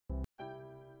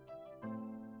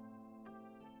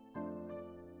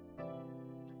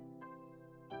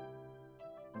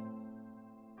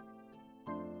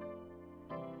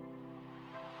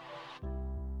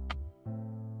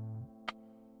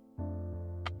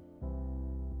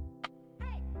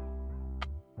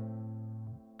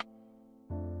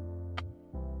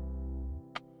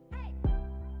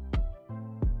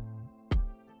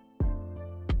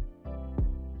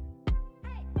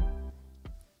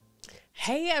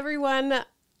Hey everyone!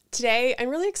 Today I'm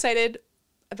really excited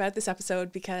about this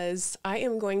episode because I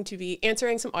am going to be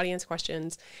answering some audience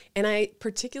questions, and I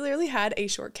particularly had a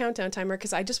short countdown timer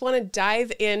because I just want to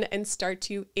dive in and start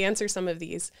to answer some of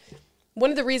these. One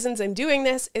of the reasons I'm doing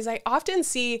this is I often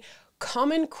see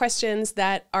common questions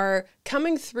that are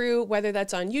coming through, whether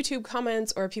that's on YouTube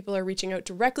comments or people are reaching out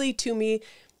directly to me.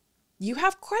 You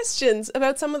have questions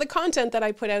about some of the content that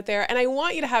I put out there, and I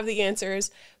want you to have the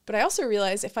answers. But I also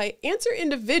realize if I answer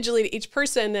individually to each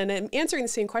person and I'm answering the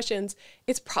same questions,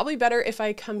 it's probably better if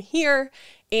I come here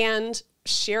and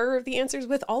share the answers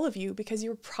with all of you because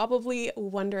you're probably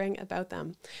wondering about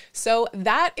them. So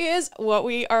that is what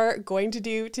we are going to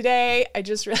do today. I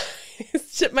just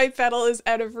realized my pedal is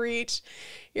out of reach.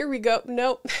 Here we go.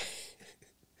 Nope.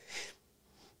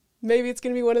 Maybe it's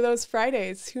going to be one of those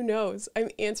Fridays. Who knows? I'm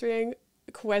answering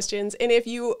questions. And if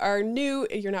you are new,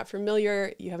 you're not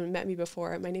familiar, you haven't met me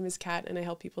before, my name is Kat and I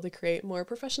help people to create more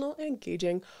professional and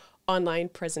engaging online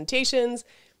presentations.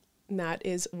 And that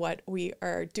is what we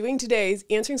are doing today, is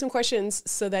answering some questions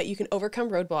so that you can overcome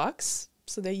roadblocks,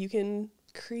 so that you can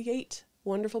create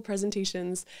wonderful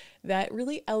presentations that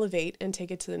really elevate and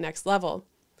take it to the next level.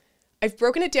 I've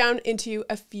broken it down into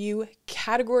a few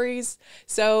categories.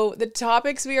 So the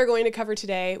topics we are going to cover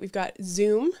today, we've got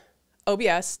Zoom,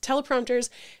 OBS,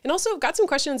 teleprompters, and also got some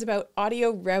questions about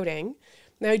audio routing.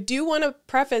 Now I do want to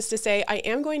preface to say I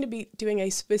am going to be doing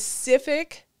a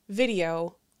specific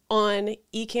video on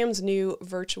Ecamm's new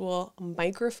virtual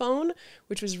microphone,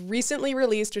 which was recently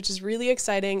released, which is really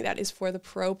exciting. That is for the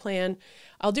Pro plan.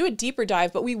 I'll do a deeper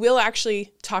dive, but we will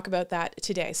actually talk about that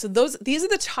today. So these are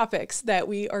the topics that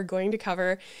we are going to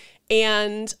cover.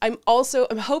 And I'm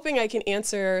hoping I can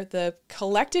answer the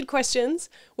collected questions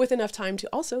with enough time to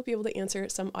also be able to answer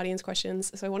some audience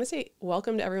questions. So I want to say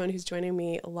welcome to everyone who's joining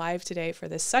me live today for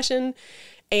this session.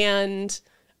 And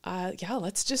yeah,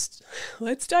 let's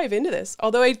dive into this.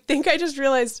 Although I think I just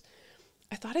realized,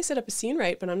 I thought I set up a scene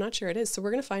right, but I'm not sure it is. So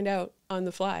we're going to find out on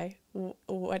the fly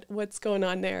what's going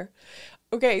on there.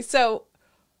 Okay, so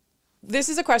this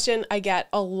is a question I get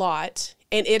a lot,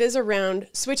 and it is around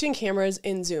switching cameras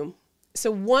in Zoom. So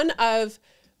one of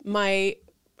my,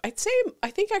 I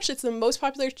think actually it's the most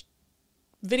popular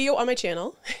video on my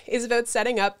channel is about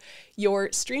setting up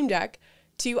your Stream Deck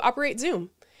to operate Zoom.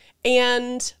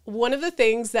 And one of the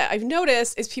things that I've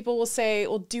noticed is people will say,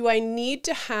 well, do I need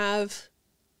to have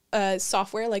a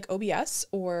software like OBS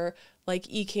or like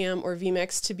Ecamm or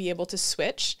vMix to be able to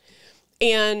switch?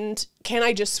 And can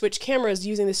I just switch cameras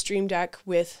using the Stream Deck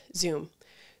with Zoom?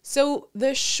 So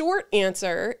the short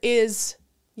answer is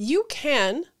you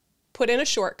can put in a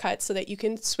shortcut so that you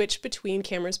can switch between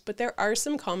cameras, but there are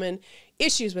some common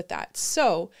issues with that.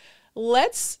 So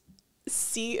let's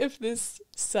see if this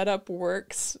setup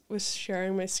works with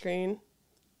sharing my screen.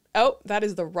 Oh, that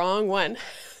is the wrong one.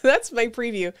 That's my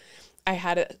preview. I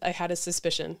had a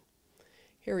suspicion.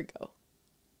 Here we go.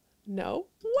 No,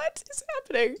 what is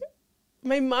happening?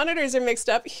 My monitors are mixed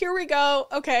up. Here we go.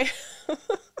 Okay.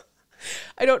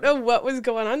 I don't know what was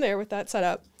going on there with that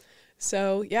setup.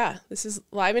 So yeah, this is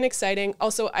live and exciting.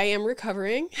 Also, I am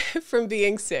recovering from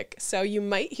being sick, so you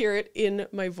might hear it in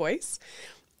my voice.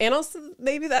 And also,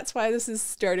 maybe that's why this is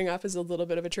starting off as a little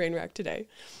bit of a train wreck today.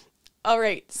 All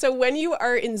right, so when you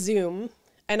are in Zoom,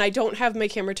 and I don't have my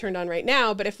camera turned on right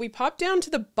now, but if we pop down to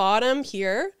the bottom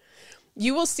here,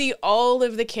 you will see all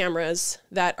of the cameras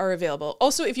that are available.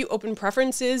 Also, if you open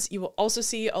preferences, you will also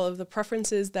see all of the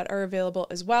preferences that are available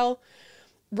as well.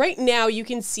 Right now, you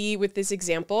can see with this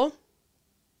example,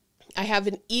 I have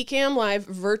an Ecamm Live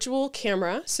virtual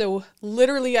camera. So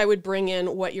literally, I would bring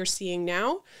in what you're seeing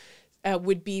now.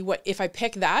 Would be what, if I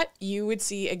pick that, you would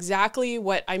see exactly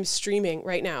what I'm streaming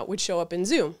right now would show up in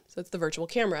Zoom. So it's the virtual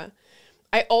camera.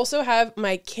 I also have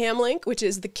my cam link, which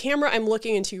is the camera I'm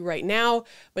looking into right now,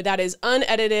 but that is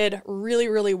unedited, really,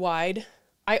 really wide.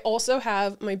 I also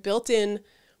have my built-in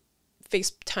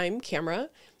FaceTime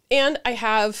camera, and I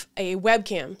have a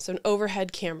webcam, so an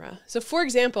overhead camera. So for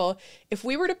example, if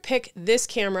we were to pick this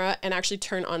camera and actually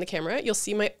turn on the camera, you'll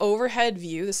see my overhead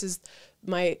view. This is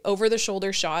my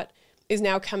over-the-shoulder shot is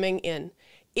now coming in.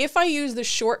 If I use the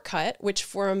shortcut, which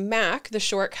for a Mac, the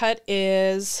shortcut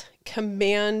is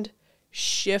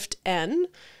Command-Shift-N,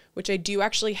 which I do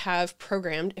actually have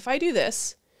programmed. If I do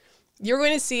this, you're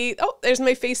going to see, oh, there's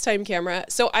my FaceTime camera.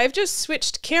 So I've just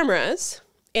switched cameras,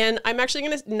 and I'm actually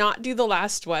going to not do the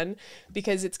last one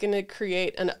because it's going to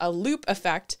create a loop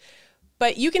effect.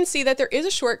 But you can see that there is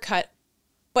a shortcut.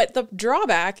 But the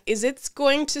drawback is it's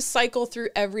going to cycle through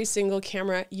every single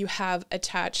camera you have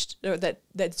attached, or that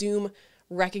Zoom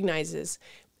recognizes.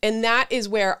 And that is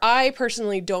where I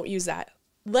personally don't use that.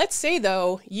 Let's say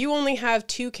though, you only have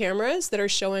 2 cameras that are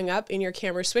showing up in your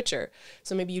camera switcher.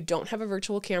 So maybe you don't have a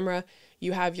virtual camera,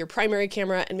 you have your primary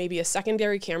camera and maybe a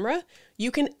secondary camera.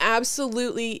 You can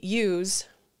absolutely use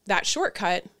that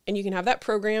shortcut, and you can have that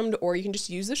programmed, or you can just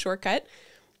use the shortcut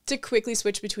to quickly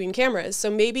switch between cameras. So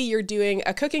maybe you're doing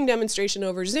a cooking demonstration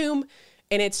over Zoom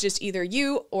and it's just either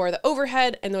you or the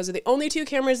overhead, and those are the only 2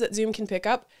 cameras that Zoom can pick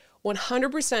up.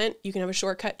 100% you can have a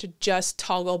shortcut to just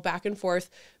toggle back and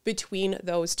forth between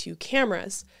those 2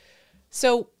 cameras.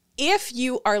 So if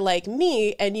you are like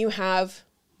me and you have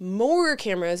more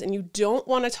cameras and you don't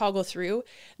want to toggle through,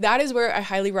 that is where I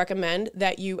highly recommend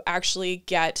that you actually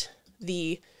get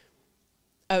the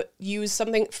use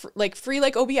something free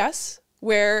like OBS,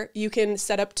 where you can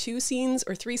set up 2 scenes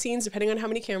or 3 scenes depending on how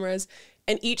many cameras,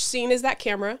 and each scene is that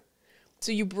camera.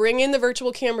 So you bring in the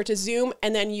virtual camera to Zoom,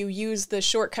 and then you use the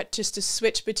shortcut just to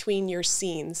switch between your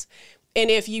scenes. And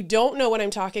if you don't know what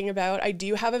I'm talking about, I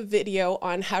do have a video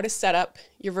on how to set up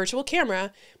your virtual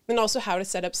camera and also how to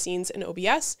set up scenes in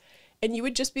OBS. And you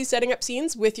would just be setting up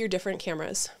scenes with your different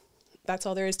cameras. That's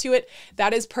all there is to it.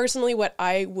 That is personally what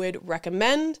I would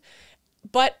recommend.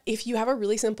 But if you have a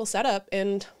really simple setup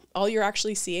and all you're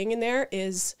actually seeing in there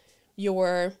is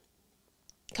your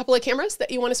couple of cameras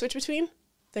that you want to switch between,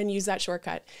 then use that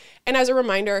shortcut. And as a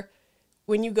reminder,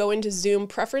 when you go into Zoom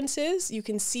preferences, you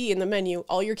can see in the menu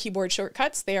all your keyboard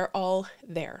shortcuts. They are all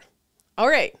there. All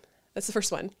right, that's the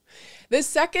first one. The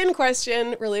second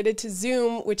question related to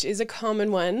Zoom, which is a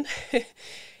common one,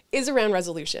 is around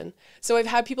resolution. So I've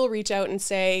had people reach out and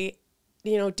say,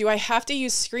 do I have to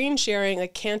use screen sharing?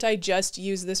 Like, can't I just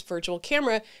use this virtual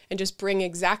camera and just bring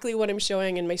exactly what I'm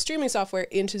showing in my streaming software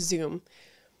into Zoom?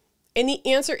 And the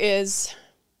answer is,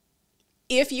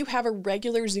 if you have a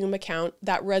regular Zoom account,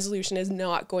 that resolution is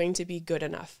not going to be good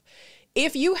enough.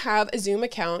 If you have a Zoom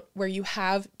account where you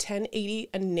have 1080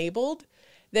 enabled,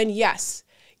 then yes,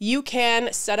 you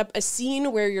can set up a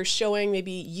scene where you're showing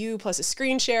maybe you plus a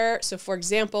screen share. So for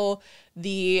example,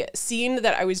 the scene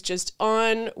that I was just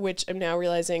on, which I'm now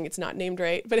realizing it's not named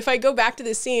right, but if I go back to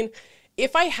this scene,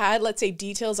 if I had, let's say,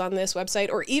 details on this website,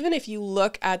 or even if you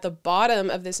look at the bottom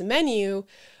of this menu,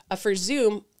 for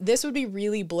Zoom, this would be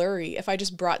really blurry if I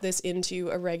just brought this into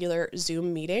a regular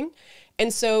Zoom meeting.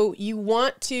 And so you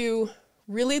want to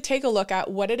really take a look at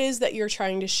what it is that you're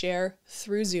trying to share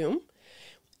through Zoom.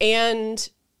 And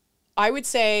I would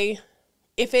say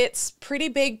if it's pretty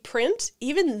big print,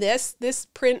 even this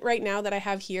print right now that I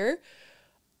have here,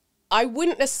 I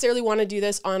wouldn't necessarily want to do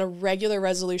this on a regular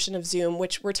resolution of Zoom,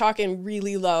 which we're talking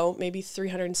really low, maybe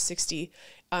 360.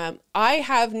 I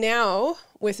have now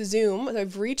with Zoom,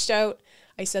 I've reached out,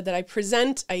 I said that I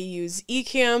present, I use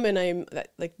Ecamm, and I'm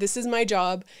like, this is my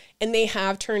job. And they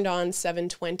have turned on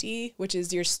 720, which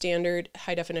is your standard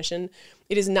high definition.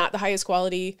 It is not the highest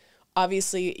quality.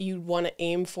 Obviously, you'd want to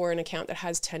aim for an account that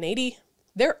has 1080.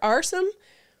 There are some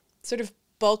sort of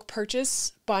bulk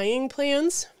purchase buying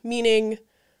plans, meaning,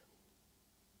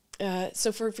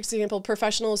 so for example,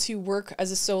 professionals who work as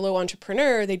a solo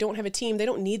entrepreneur, they don't have a team, they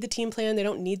don't need the team plan, they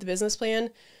don't need the business plan.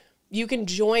 You can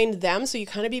join them, so you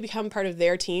kind of become part of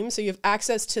their team, so you have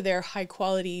access to their high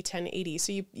quality 1080,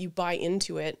 so you buy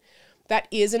into it. That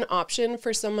is an option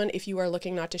for someone if you are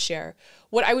looking not to share.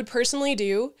 What I would personally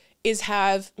do is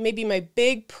have maybe my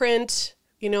big print,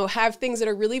 have things that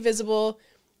are really visible,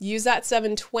 use that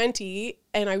 720,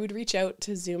 and I would reach out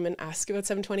to Zoom and ask about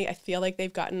 720. I feel like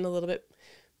they've gotten a little bit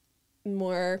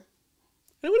more,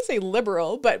 I don't want to say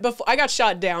liberal, but before I got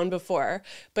shot down before,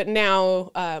 but now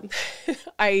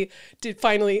I did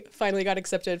finally got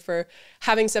accepted for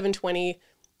having 720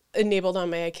 enabled on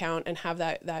my account and have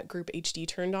that group HD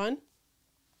turned on.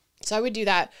 So I would do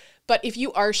that. But if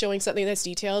you are showing something that's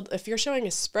detailed, if you're showing a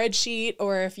spreadsheet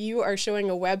or if you are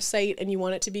showing a website and you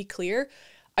want it to be clear,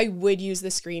 I would use the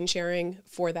screen sharing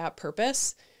for that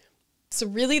purpose. So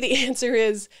really the answer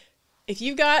is, if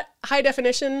you've got high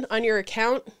definition on your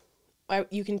account,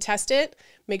 you can test it,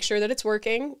 make sure that it's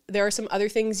working. There are some other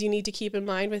things you need to keep in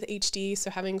mind with HD,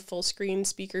 so having full screen,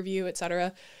 speaker view,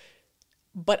 etc.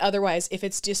 But otherwise, if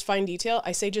it's just fine detail,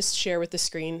 I say just share with the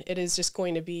screen. It is just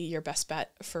going to be your best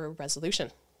bet for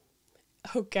resolution.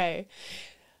 Okay,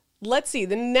 let's see.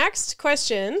 The next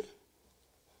question,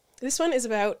 this one is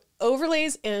about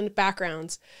overlays and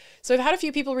backgrounds. So I've had a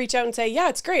few people reach out and say, yeah,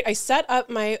 it's great. I set up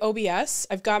my OBS.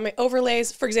 I've got my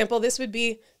overlays. For example, this would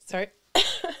be, sorry,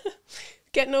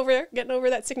 getting over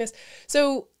that sickness.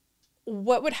 So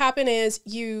what would happen is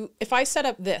if I set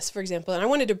up this, for example, and I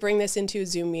wanted to bring this into a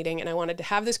Zoom meeting and I wanted to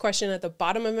have this question at the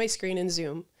bottom of my screen in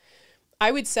Zoom, I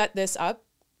would set this up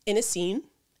in a scene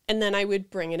and then I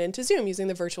would bring it into Zoom using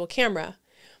the virtual camera.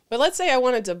 But let's say I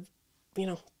wanted to,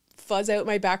 fuzz out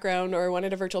my background or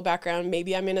wanted a virtual background.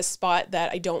 Maybe I'm in a spot that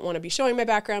I don't want to be showing my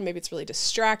background. Maybe it's really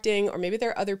distracting, or maybe there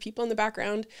are other people in the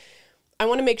background. I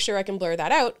want to make sure I can blur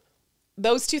that out.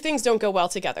 Those two things don't go well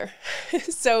together.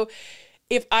 So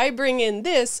if I bring in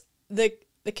this, the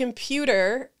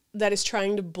computer that is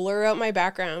trying to blur out my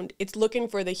background, it's looking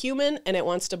for the human and it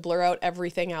wants to blur out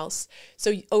everything else.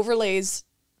 So overlays,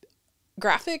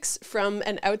 graphics from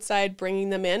an outside, bringing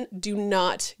them in, do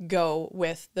not go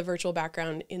with the virtual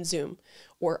background in Zoom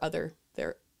or other,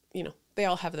 they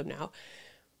all have them now.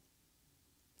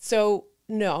 So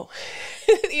no,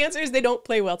 the answer is they don't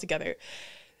play well together.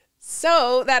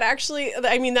 So that actually,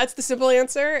 that's the simple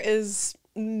answer is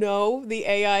no, the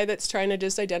AI that's trying to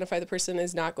just identify the person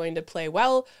is not going to play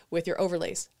well with your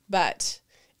overlays.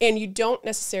 And you don't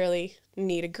necessarily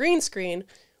need a green screen,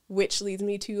 which leads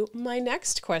me to my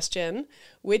next question,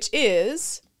 which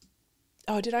is,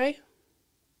 I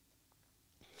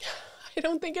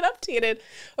don't think it updated.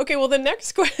 Okay, well, the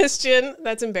next question,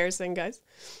 that's embarrassing, guys.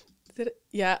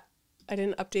 Yeah, I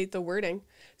didn't update the wording.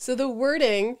 So the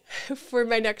wording for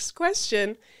my next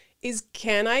question is,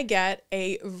 can I get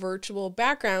a virtual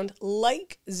background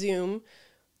like Zoom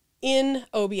in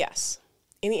OBS?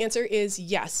 And the answer is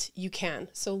yes, you can.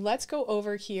 So let's go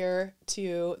over here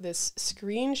to this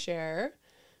screen share,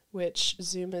 which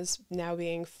Zoom is now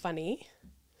being funny.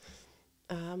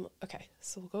 Okay,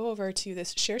 so we'll go over to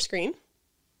this share screen.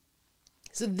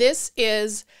 So this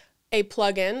is a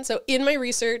plugin. So in my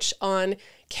research on,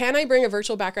 can I bring a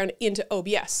virtual background into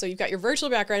OBS? So you've got your virtual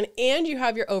background and you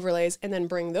have your overlays, and then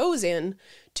bring those in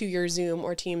to your Zoom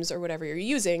or Teams or whatever you're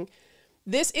using.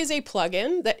 This is a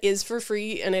plugin that is for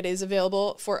free and it is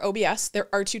available for OBS. There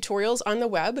are tutorials on the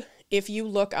web if you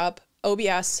look up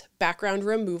OBS background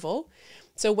removal.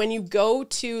 So when you go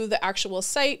to the actual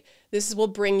site, this will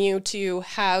bring you to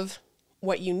have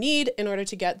what you need in order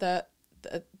to get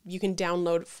you can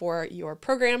download for your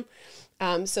program.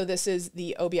 So this is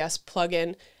the OBS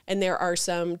plugin, and there are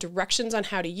some directions on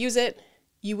how to use it.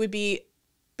 You would be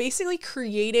basically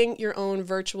creating your own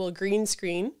virtual green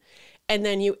screen, and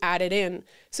then you add it in.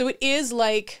 So it is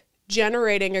like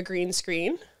generating a green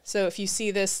screen. So if you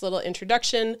see this little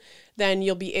introduction, then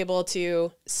you'll be able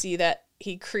to see that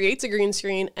he creates a green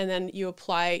screen, and then you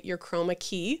apply your chroma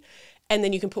key, and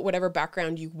then you can put whatever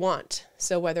background you want.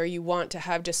 So whether you want to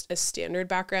have just a standard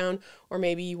background, or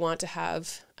maybe you want to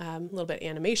have a little bit of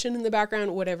animation in the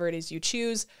background, whatever it is you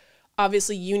choose.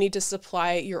 Obviously you need to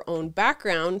supply your own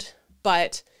background,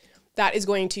 but that is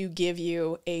going to give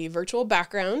you a virtual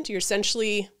background. You're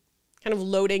essentially kind of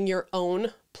loading your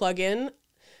own plugin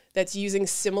that's using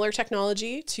similar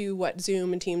technology to what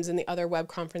Zoom and Teams and the other web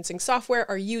conferencing software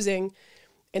are using.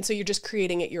 And so you're just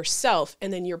creating it yourself,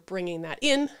 and then you're bringing that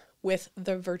in with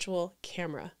the virtual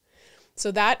camera.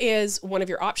 So that is one of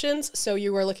your options. So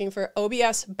you are looking for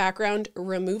OBS background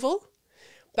removal.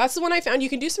 That's the one I found. You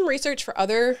can do some research for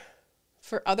other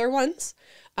ones.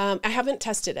 I haven't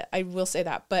tested it, I will say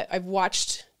that, but I've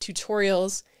watched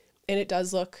tutorials and it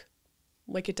does look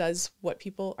like it does what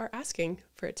people are asking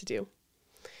for it to do.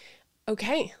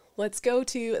 Okay, let's go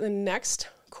to the next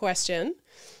question.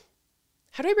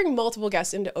 How do I bring multiple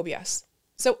guests into OBS?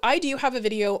 So I do have a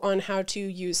video on how to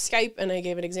use Skype, and I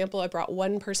gave an example. I brought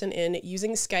one person in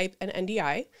using Skype and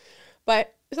NDI,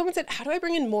 but someone said, how do I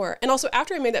bring in more? And also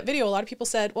after I made that video, a lot of people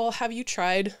said, well, have you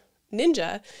tried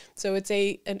Ninja? So it's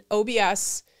an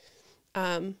OBS,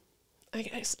 I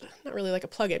guess not really like a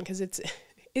plugin, because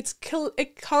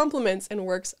it complements and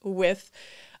works with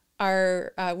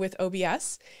with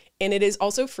OBS, and it is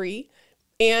also free.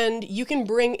 And you can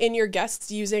bring in your guests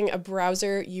using a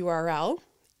browser URL.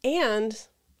 And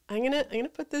I'm gonna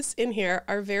put this in here.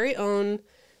 Our very own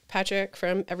Patrick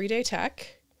from Everyday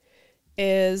Tech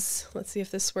is, let's see if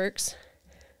this works.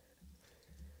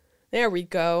 There we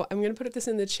go. I'm gonna put this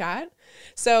in the chat.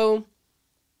 So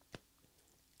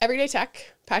Everyday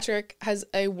Tech, Patrick has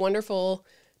a wonderful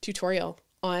tutorial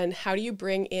on how do you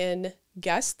bring in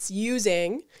guests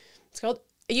using,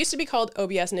 it used to be called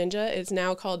OBS Ninja. It's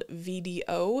now called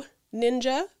VDO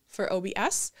Ninja for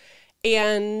OBS.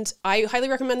 And I highly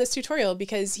recommend this tutorial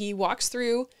because he walks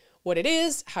through what it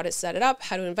is, how to set it up,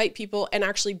 how to invite people, and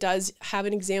actually does have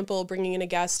an example bringing in a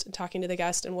guest and talking to the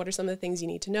guest and what are some of the things you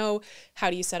need to know, how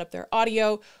do you set up their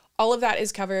audio. All of that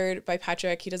is covered by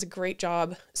Patrick. He does a great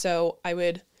job. So I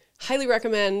would highly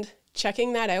recommend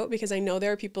checking that out, because I know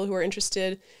there are people who are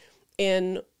interested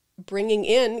in bringing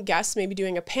in guests, maybe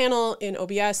doing a panel in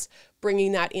OBS,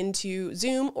 bringing that into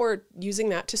Zoom, or using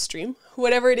that to stream,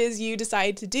 whatever it is you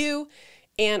decide to do.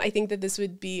 And I think that this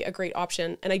would be a great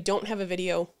option. And I don't have a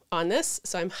video on this,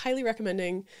 so I'm highly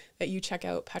recommending that you check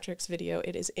out Patrick's video.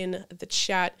 It is in the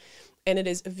chat. and it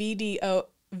is VDO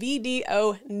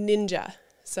Ninja.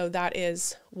 So that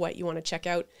is what you want to check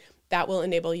out. That will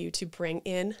enable you to bring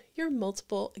in your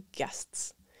multiple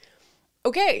guests.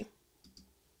 Okay,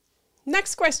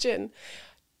 next question.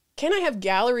 Can I have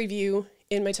gallery view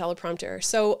in my teleprompter?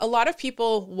 So a lot of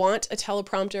people want a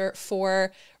teleprompter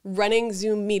for running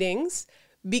Zoom meetings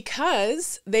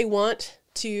because they want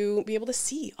to be able to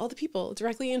see all the people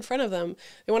directly in front of them.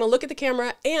 They want to look at the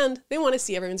camera and they want to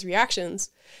see everyone's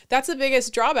reactions. That's the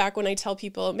biggest drawback when I tell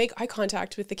people make eye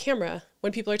contact with the camera.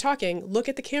 When people are talking, look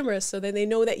at the camera so that they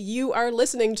know that you are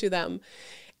listening to them.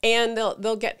 And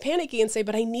they'll get panicky and say,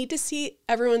 but I need to see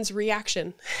everyone's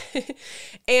reaction.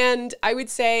 And I would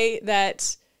say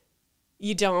that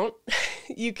you don't.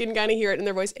 You can kind of hear it in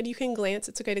their voice and you can glance.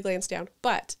 It's okay to glance down.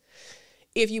 But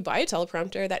if you buy a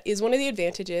teleprompter, that is one of the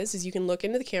advantages, is you can look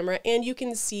into the camera and you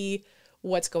can see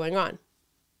what's going on.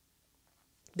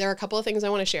 There are a couple of things I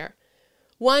want to share.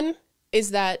 One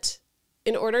is that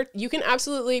you can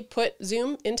absolutely put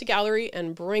Zoom into gallery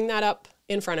and bring that up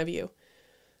in front of you.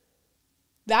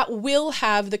 That will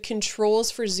have the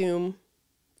controls for Zoom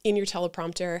in your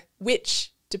teleprompter,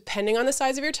 which, depending on the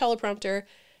size of your teleprompter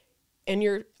and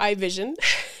your eye vision,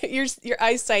 your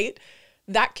eyesight,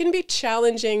 that can be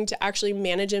challenging to actually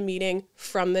manage a meeting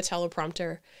from the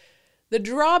teleprompter. The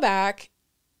drawback,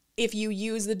 if you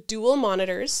use the dual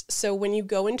monitors, so when you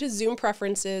go into Zoom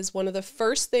preferences, one of the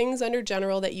first things under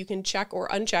general that you can check or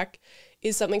uncheck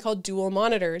is something called dual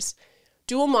monitors.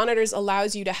 Dual monitors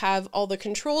allows you to have all the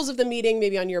controls of the meeting,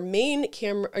 maybe on your main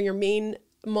camera or your main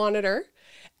monitor,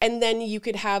 and then you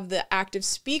could have the active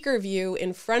speaker view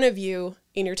in front of you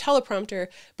in your teleprompter,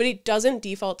 but it doesn't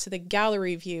default to the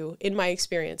gallery view in my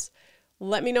experience.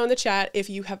 Let me know in the chat if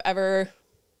you have ever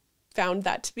found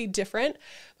that to be different.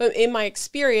 But in my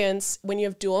experience, when you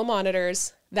have dual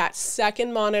monitors, that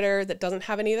second monitor that doesn't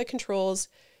have any of the controls,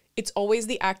 it's always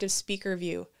the active speaker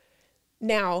view.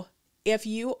 Now, if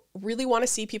you really want to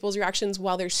see people's reactions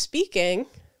while they're speaking,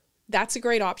 that's a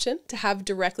great option to have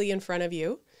directly in front of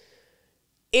you.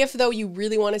 If, though, you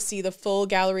really want to see the full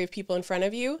gallery of people in front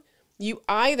of you, you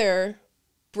either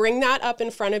bring that up in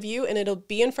front of you and it'll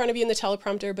be in front of you in the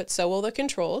teleprompter, but so will the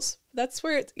controls. That's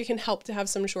where it can help to have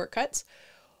some shortcuts.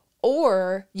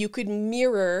 Or you could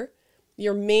mirror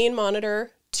your main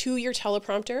monitor to your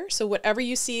teleprompter. So whatever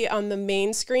you see on the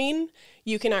main screen,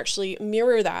 you can actually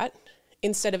mirror that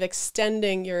instead of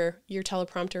extending your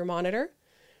teleprompter monitor.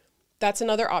 That's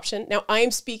another option. Now, I'm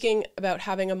speaking about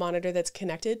having a monitor that's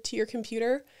connected to your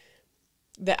computer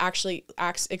that actually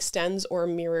extends or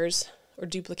mirrors or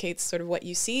duplicates sort of what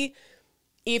you see.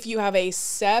 If you have a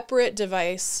separate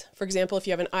device, for example, if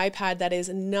you have an iPad that is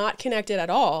not connected at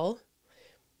all,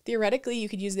 theoretically, you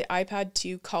could use the iPad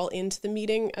to call into the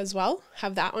meeting as well,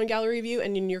 have that on gallery view,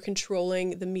 and then you're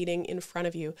controlling the meeting in front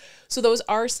of you. So those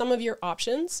are some of your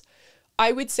options.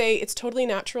 I would say it's totally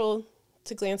natural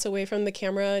to glance away from the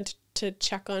camera to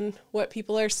check on what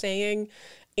people are saying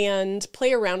and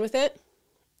play around with it.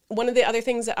 One of the other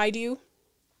things that I do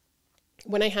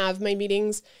when I have my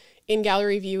meetings in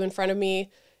gallery view in front of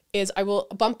me is I will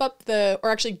bump up or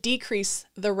actually decrease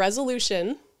the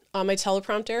resolution on my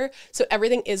teleprompter so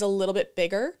everything is a little bit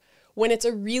bigger. When it's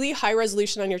a really high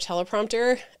resolution on your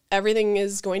teleprompter, everything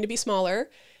is going to be smaller.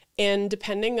 And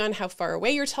depending on how far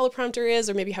away your teleprompter is,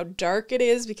 or maybe how dark it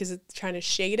is because it's trying to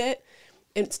shade it,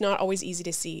 it's not always easy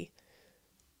to see.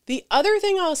 The other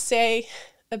thing I'll say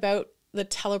about the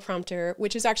teleprompter,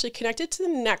 which is actually connected to the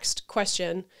next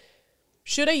question,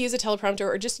 should I use a teleprompter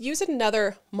or just use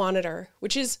another monitor,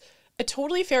 which is a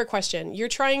totally fair question. You're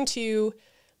trying to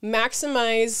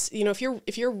maximize,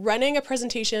 if you're running a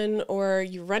presentation or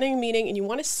you're running a meeting and you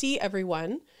want to see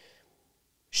everyone,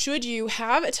 should you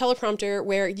have a teleprompter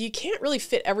where you can't really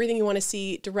fit everything you want to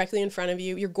see directly in front of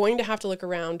you? You're going to have to look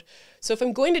around. So if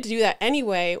I'm going to do that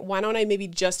anyway, why don't I maybe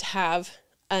just have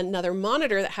another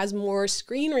monitor that has more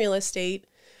screen real estate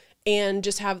and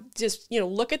just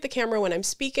look at the camera when I'm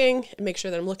speaking and make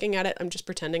sure that I'm looking at it. I'm just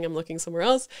pretending I'm looking somewhere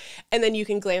else. And then you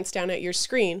can glance down at your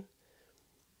screen.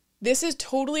 This is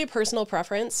totally a personal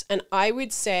preference. And I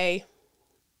would say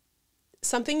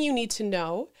something you need to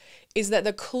know is that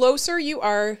the closer you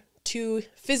are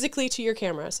physically to your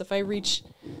camera, so if I reach,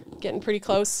 getting pretty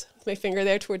close with my finger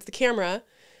there towards the camera,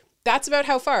 that's about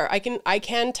how far I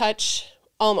can touch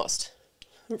almost.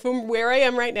 From where I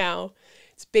am right now,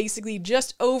 it's basically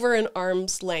just over an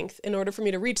arm's length. In order for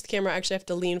me to reach the camera, I actually have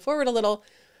to lean forward a little,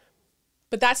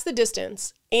 but that's the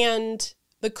distance. And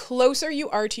the closer you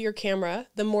are to your camera,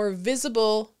 the more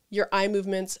visible your eye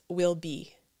movements will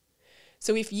be.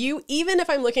 So even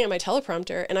if I'm looking at my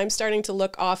teleprompter and I'm starting to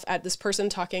look off at this person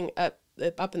talking up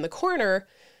in the corner,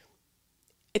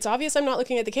 it's obvious I'm not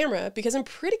looking at the camera because I'm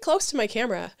pretty close to my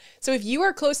camera. So if you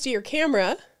are close to your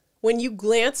camera, when you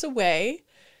glance away,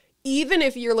 even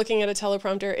if you're looking at a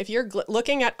teleprompter, if you're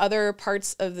looking at other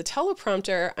parts of the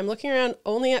teleprompter, I'm looking around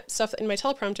only at stuff in my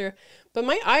teleprompter, but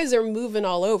my eyes are moving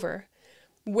all over.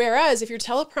 Whereas if your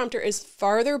teleprompter is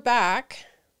farther back,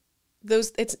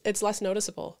 it's less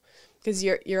noticeable because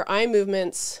your eye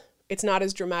movements, it's not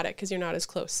as dramatic because you're not as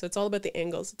close. So it's all about the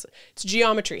angles. It's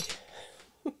geometry.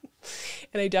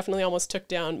 And I definitely almost took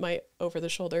down my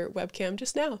over-the-shoulder webcam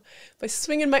just now by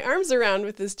swinging my arms around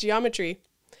with this geometry.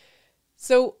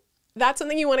 So that's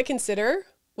something you want to consider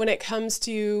when it comes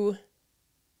to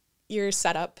your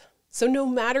setup. So no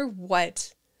matter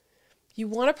what, you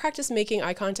want to practice making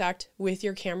eye contact with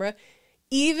your camera,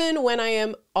 even when I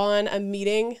am on a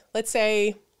meeting. Let's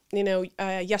say,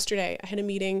 yesterday I had a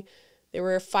meeting. There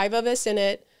were 5 of us in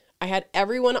it. I had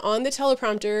everyone on the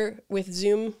teleprompter with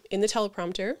Zoom in the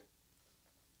teleprompter.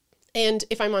 And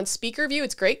if I'm on speaker view,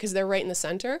 it's great because they're right in the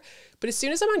center. But as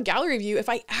soon as I'm on gallery view, if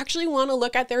I actually want to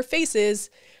look at their faces,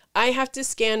 I have to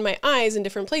scan my eyes in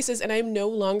different places and I'm no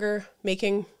longer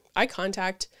making eye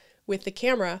contact with the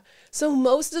camera. So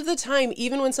most of the time,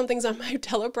 even when something's on my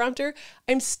teleprompter,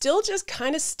 I'm still just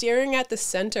kind of staring at the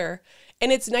center.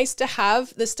 And it's nice to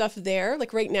have the stuff there.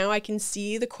 Like right now, I can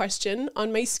see the question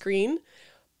on my screen,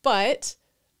 but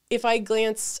if I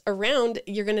glance around,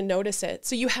 you're going to notice it.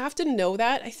 So you have to know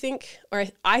that, I think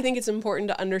it's important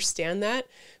to understand that,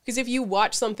 because if you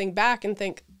watch something back and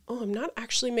think, oh, I'm not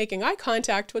actually making eye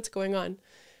contact, what's going on?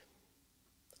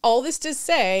 All this to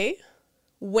say,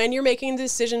 when you're making the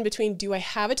decision between do I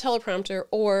have a teleprompter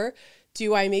or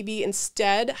do I maybe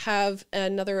instead have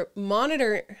another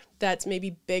monitor that's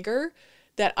maybe bigger,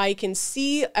 that I can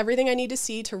see everything I need to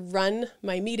see to run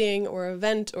my meeting or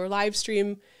event or live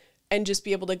stream and just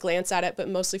be able to glance at it, but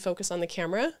mostly focus on the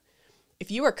camera. If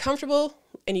you are comfortable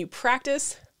and you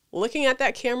practice looking at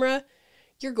that camera,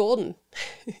 you're golden.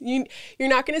 You're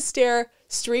not going to stare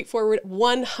straight forward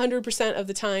 100% of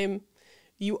the time.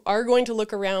 You are going to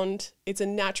look around. It's a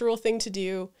natural thing to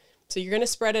do. So you're going to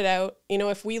spread it out.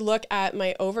 If we look at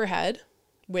my overhead,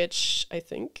 which I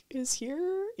think is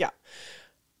here. Yeah.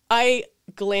 I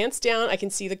glance down, I can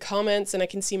see the comments and I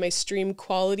can see my stream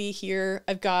quality here.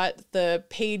 I've got the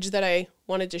page that I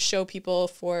wanted to show people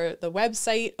for the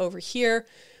website over here.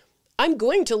 I'm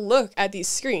going to look at these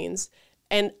screens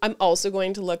and I'm also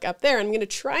going to look up there. I'm going to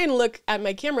try and look at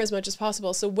my camera as much as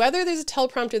possible. So whether there's a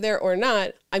teleprompter there or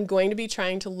not, I'm going to be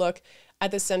trying to look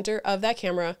at the center of that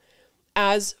camera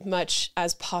as much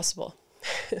as possible.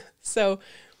 So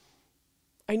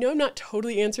I know I'm not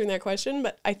totally answering that question,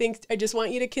 but I think I just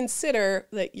want you to consider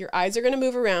that your eyes are going to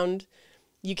move around.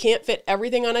 You can't fit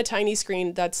everything on a tiny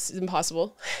screen. That's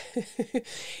impossible.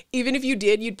 Even if you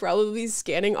did, you'd probably be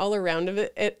scanning all around of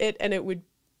it and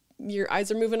your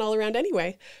eyes are moving all around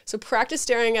anyway. So practice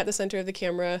staring at the center of the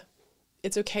camera.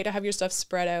 It's okay to have your stuff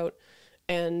spread out,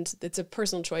 and it's a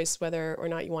personal choice whether or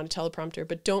not you want a teleprompter,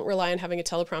 but don't rely on having a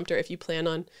teleprompter if you plan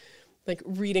on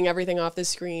reading everything off the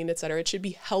screen, etc. It should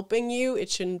be helping you. You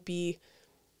shouldn't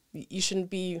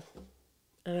be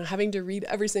having to read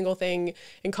every single thing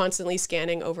and constantly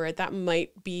scanning over it. That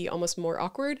might be almost more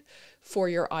awkward for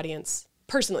your audience.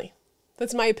 Personally,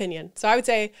 that's my opinion. So I would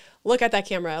say, look at that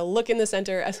camera, look in the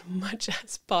center as much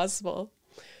as possible.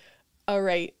 All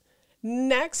right.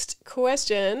 Next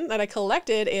question that I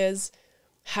collected is,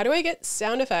 how do I get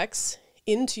sound effects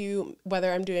into,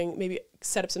 whether I'm doing, maybe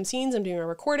set up some scenes, I'm doing a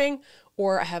recording,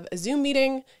 or I have a Zoom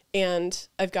meeting and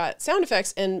I've got sound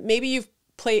effects, and maybe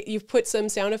you've put some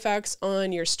sound effects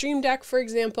on your Stream Deck, for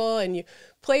example, and you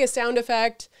play a sound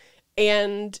effect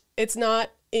and it's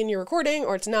not in your recording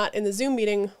or it's not in the Zoom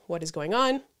meeting. What is going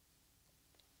on?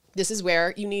 This is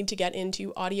where you need to get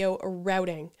into audio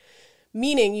routing,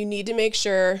 meaning you need to make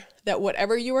sure that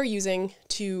whatever you are using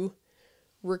to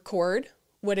record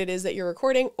what it is that you're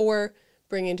recording or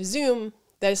bring into Zoom,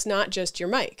 that it's not just your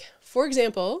mic. For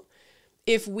example,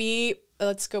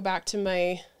 let's go back to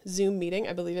my Zoom meeting.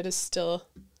 I believe it's still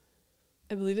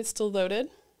loaded.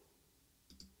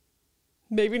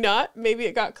 Maybe not. Maybe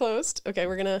it got closed. Okay,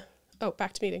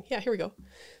 back to meeting. Yeah, here we go.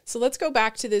 So let's go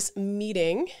back to this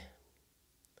meeting.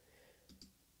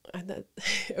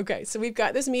 Okay, so we've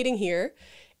got this meeting here.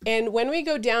 And when we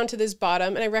go down to this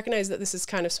bottom, and I recognize that this is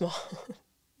kind of small.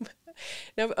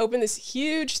 Now I've opened this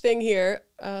huge thing here.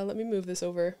 Let me move this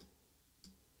over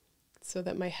so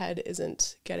that my head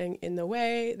isn't getting in the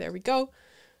way. There we go.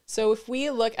 So if we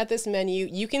look at this menu,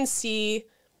 you can see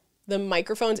the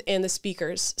microphones and the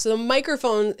speakers. So the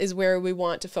microphone is where we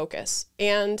want to focus.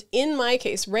 And in my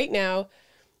case right now,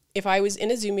 if I was in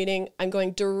a Zoom meeting, I'm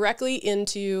going directly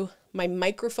into my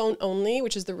microphone only,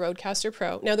 which is the Rodecaster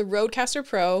Pro. Now the Rodecaster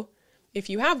Pro, if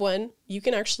you have one, you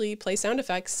can actually play sound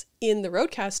effects in the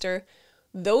Rodecaster.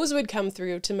 Those would come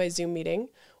through to my Zoom meeting.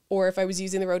 Or if I was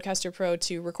using the Rodecaster Pro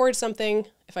to record something,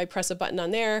 if I press a button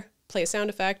on there, play a sound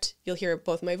effect, you'll hear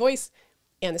both my voice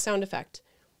and the sound effect.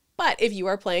 But if you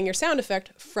are playing your sound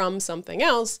effect from something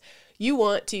else, you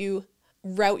want to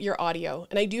route your audio.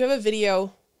 And I do have a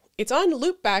video, it's on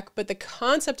Loopback, but the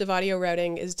concept of audio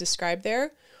routing is described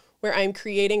there, where I'm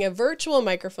creating a virtual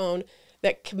microphone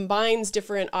that combines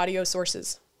different audio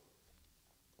sources.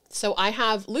 So I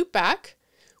have Loopback,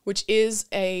 which is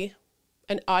an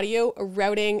audio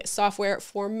routing software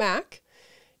for Mac,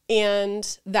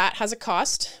 and that has a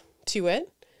cost to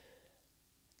it.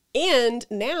 And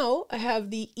now I have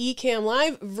the Ecamm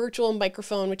Live virtual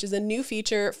microphone, which is a new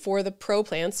feature for the Pro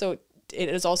plan. So it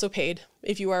is also paid.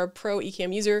 If you are a Pro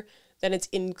Ecamm user, then it's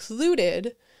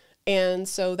included. And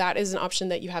so that is an option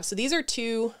that you have. So these are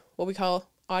two, what we call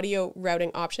audio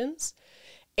routing options.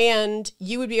 And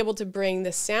you would be able to bring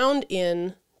the sound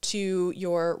in to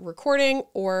your recording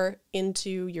or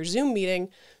into your Zoom meeting.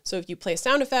 So if you play a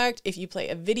sound effect, if you play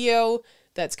a video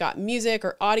that's got music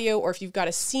or audio, or if you've got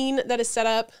a scene that is set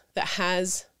up that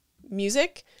has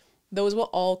music, those will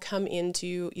all come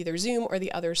into either Zoom or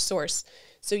the other source.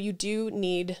 So you do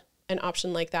need an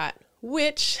option like that,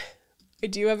 which I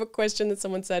do have a question that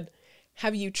someone said,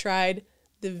 have you tried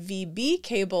the VB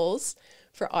cables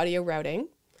for audio routing?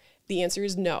 The answer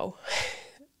is no.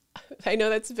 I know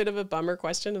that's a bit of a bummer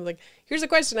question. I'm like, here's a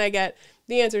question I get.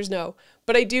 The answer is no.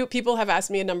 But people have asked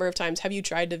me a number of times, have you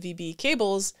tried the VB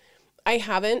cables? I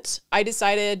haven't. I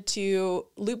decided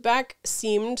Loopback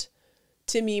seemed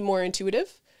to me more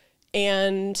intuitive,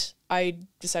 and I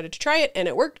decided to try it and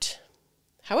it worked.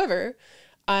 However,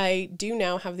 I do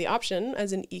now have the option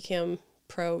as an Ecamm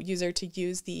Pro user to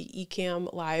use the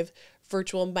Ecamm Live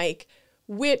virtual mic,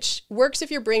 which works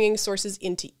if you're bringing sources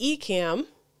into Ecamm.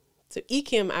 So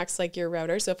Ecamm acts like your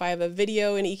router. So if I have a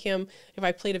video in Ecamm, if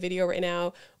I played a video right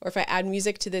now, or if I add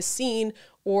music to this scene,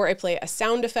 or I play a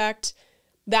sound effect,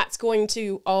 that's going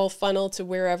to all funnel to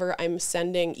wherever I'm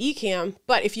sending Ecamm.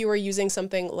 But if you are using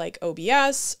something like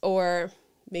OBS, or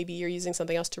maybe you're using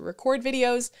something else to record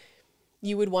videos,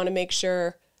 you would want to make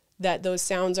sure that those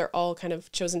sounds are all kind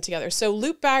of chosen together. So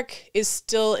Loopback is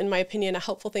still, in my opinion, a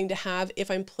helpful thing to have if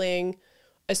I'm playing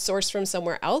a source from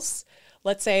somewhere else.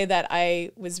 Let's say that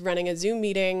I was running a Zoom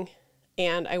meeting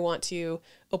and I want to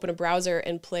open a browser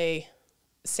and play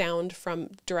sound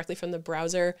directly from the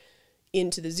browser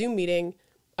into the Zoom meeting.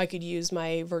 I could use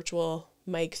my virtual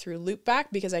mic through Loopback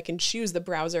because I can choose the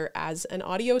browser as an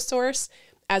audio source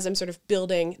as I'm sort of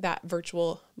building that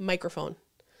virtual microphone.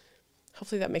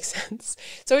 Hopefully that makes sense.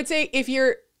 So I'd say if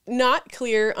you're not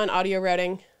clear on audio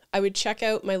routing, I would check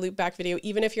out my Loopback video,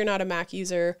 even if you're not a Mac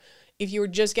user, if you were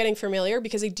just getting familiar,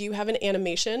 because I do have an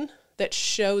animation that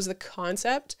shows the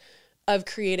concept of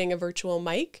creating a virtual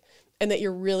mic and that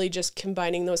you're really just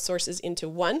combining those sources into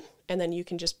one. And then you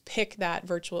can just pick that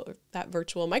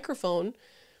virtual microphone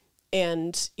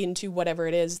and into whatever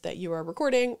it is that you are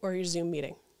recording or your Zoom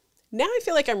meeting. Now I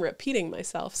feel like I'm repeating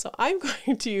myself, so I'm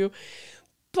going to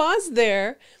pause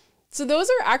there. So those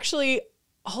are actually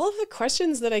all of the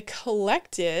questions that I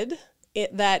collected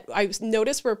that I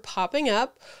noticed were popping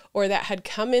up or that had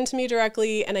come into me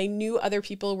directly, and I knew other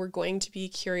people were going to be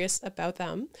curious about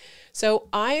them. So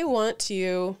I want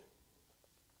to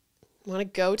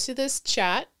go to this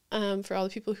chat for all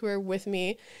the people who are with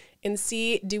me and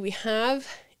see, do we have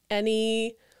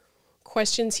any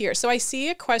questions here? So I see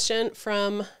a question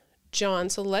from John.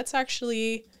 So let's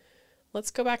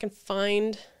go back and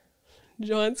find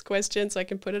John's question so I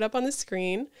can put it up on the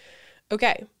screen.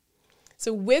 Okay.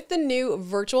 So with the new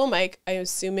virtual mic, I'm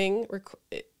assuming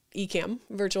Ecamm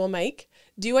virtual mic,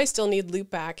 do I still need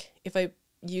Loopback if I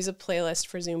use a playlist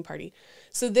for Zoom party?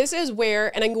 So this is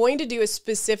where, and I'm going to do a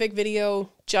specific video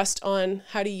just on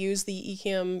how to use the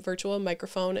Ecamm virtual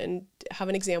microphone and have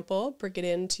an example, bring it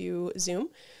into Zoom.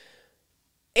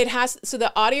 So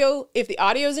the audio, if the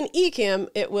audio is in Ecamm,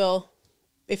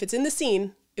 if it's in the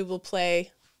scene, it will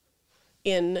play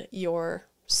in your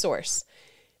source.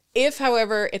 If,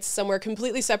 however, it's somewhere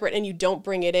completely separate and you don't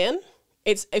bring it in,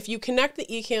 if you connect the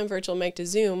Ecamm virtual mic to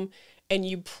Zoom and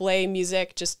you play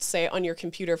music, just say on your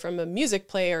computer from a music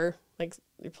player, like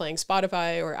you're playing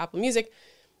Spotify or Apple Music,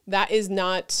 that is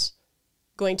not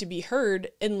going to be heard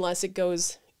unless it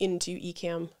goes into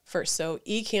Ecamm first. So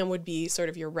Ecamm would be sort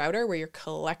of your router where you're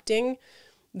collecting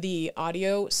the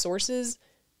audio sources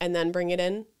and then bring it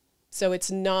in. So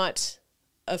it's not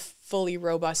a fully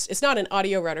robust, it's not an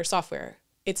audio router software.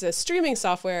 It's a streaming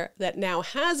software that now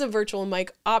has a virtual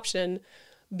mic option,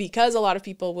 because a lot of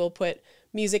people will put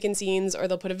music in scenes or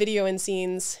they'll put a video in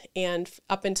scenes. And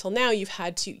up until now, you've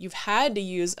had to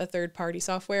use a third-party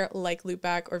software like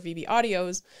Loopback or VB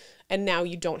Audios. And now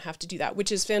you don't have to do that,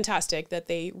 which is fantastic that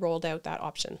they rolled out that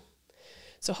option.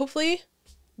 So hopefully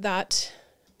that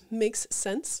makes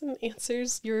sense and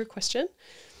answers your question.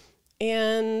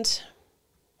 And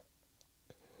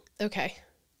okay.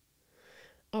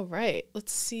 All right,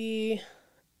 let's see.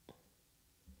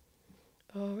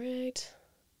 All right.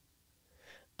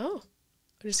 Oh,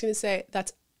 I'm just going to say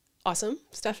that's awesome,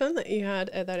 Stefan, that you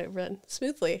had that it ran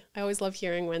smoothly. I always love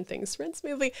hearing when things run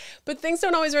smoothly, but things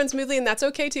don't always run smoothly, and that's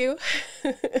okay too.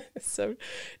 So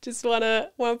just want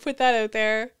to put that out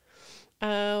there.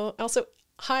 Also,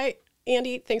 hi,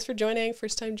 Andy. Thanks for joining.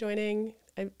 First time joining.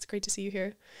 It's great to see you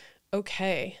here.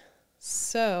 Okay,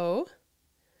 so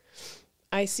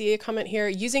I see a comment here.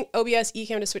 Using OBS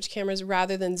Ecamm to switch cameras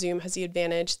rather than Zoom has the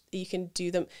advantage that you can do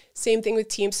them. Same thing with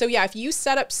Teams. So yeah, if you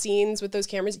set up scenes with those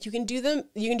cameras, you can do them.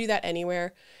 You can do that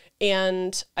anywhere,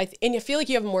 and I feel like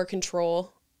you have more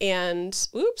control. And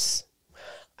oops,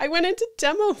 I went into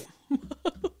demo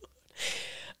mode.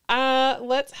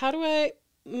 How do I?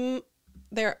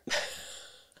 There.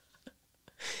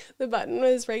 The button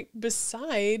was right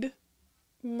beside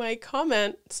my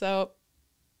comment, so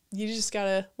you just got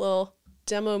a little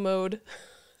demo mode.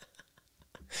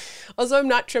 Also, I'm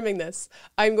not trimming this.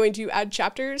 I'm going to add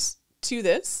chapters to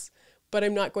this, but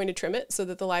I'm not going to trim it so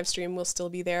that the live stream will still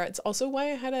be there. It's also why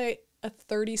I had a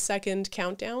 30-second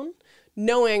countdown,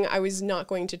 knowing I was not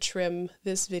going to trim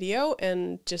this video,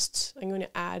 and I'm going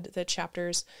to add the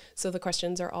chapters so the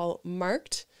questions are all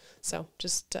marked. So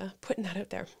just putting that out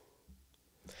there.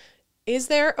 Is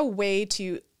there a way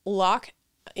to lock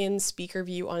in speaker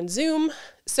view on Zoom?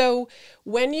 So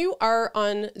when you are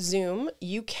on Zoom,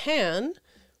 you can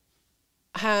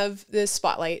have this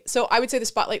spotlight. So I would say the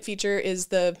spotlight feature is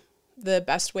the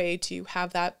best way to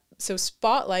have that. So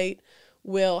spotlight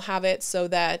will have it so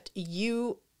that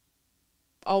whoever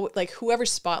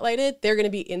spotlighted, they're going to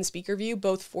be in speaker view,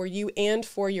 both for you and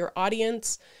for your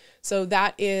audience. So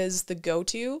that is the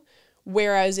go-to.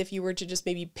 Whereas if you were to just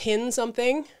maybe pin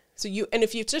something,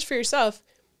 if you just for yourself,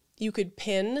 you could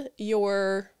pin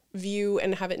your view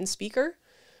and have it in speaker,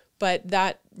 but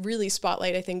that really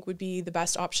spotlight, I think, would be the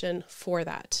best option for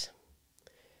that.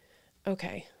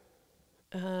 Okay.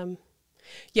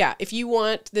 Yeah, if you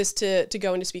want this to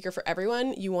go into speaker for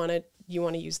everyone, you want to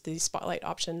use the spotlight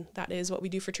option. That is what we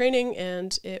do for training,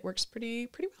 and it works pretty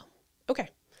well. Okay.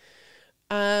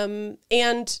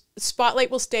 And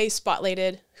spotlight will stay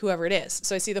spotlighted, whoever it is.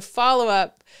 So I see the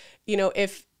follow-up,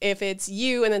 if it's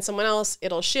you and then someone else,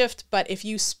 it'll shift, but if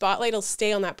you spotlight, it'll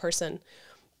stay on that person.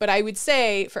 But I would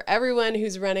say for everyone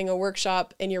who's running a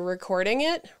workshop and you're recording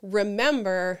it,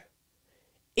 remember,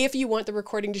 if you want the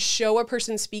recording to show a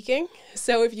person speaking,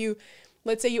 so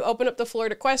let's say you open up the floor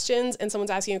to questions and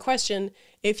someone's asking a question,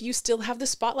 if you still have the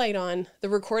spotlight on, the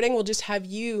recording will just have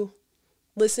you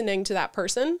listening to that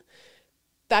person.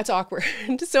 That's awkward.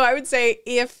 So I would say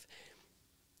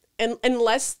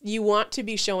unless you want to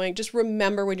be showing, just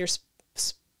remember when you're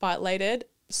spotlit,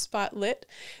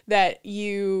 that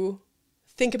you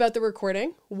think about the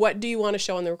recording. What do you want to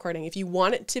show on the recording? If you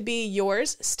want it to be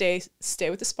yours, stay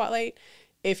with the spotlight.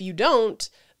 If you don't,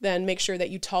 then make sure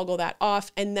that you toggle that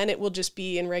off, and then it will just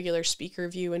be in regular speaker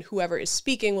view, and whoever is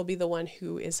speaking will be the one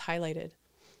who is highlighted.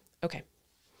 Okay.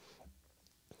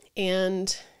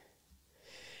 And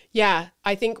yeah,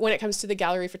 I think when it comes to the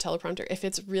gallery for teleprompter,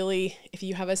 if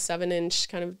you have a 7-inch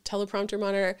kind of teleprompter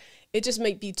monitor, it just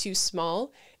might be too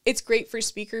small. It's great for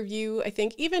speaker view. I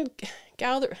think even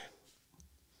gallery,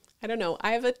 I don't know.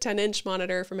 I have a 10-inch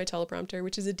monitor for my teleprompter,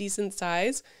 which is a decent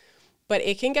size, but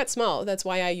it can get small. That's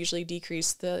why I usually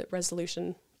decrease the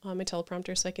resolution on my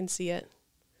teleprompter so I can see it.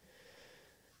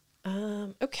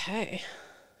 Okay.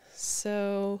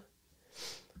 So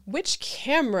which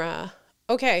camera?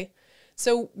 Okay.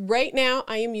 So right now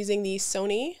I am using the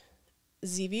Sony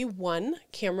ZV-1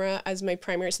 camera as my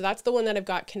primary. So that's the one that I've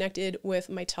got connected with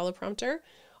my teleprompter.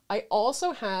 I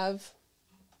also have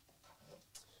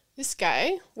this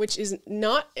guy, which is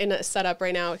not in a setup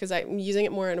right now because I'm using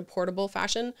it more in a portable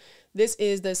fashion. This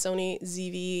is the Sony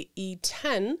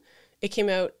ZV-E10. It came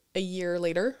out a year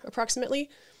later, approximately.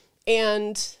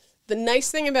 And the nice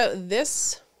thing about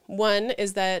this one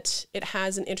is that it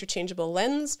has an interchangeable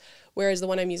lens, whereas the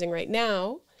one I'm using right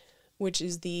now, which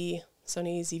is the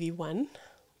Sony ZV-1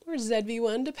 or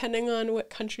ZV-1, depending on what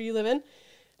country you live in,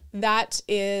 that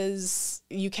is,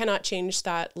 you cannot change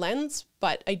that lens,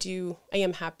 but I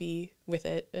am happy with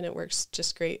it, and it works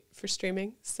just great for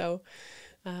streaming. So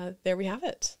there we have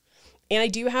it. And I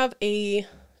do have a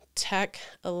tech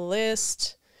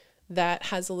list. that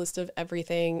has a list of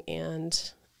everything.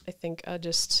 And I think I'll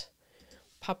just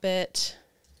pop it.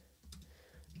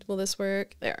 Will this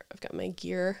work? There, I've got my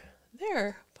gear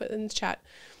there, put it in the chat.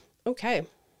 Okay.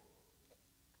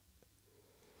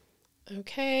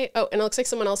 Okay. Oh, and it looks like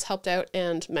someone else helped out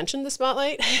and mentioned the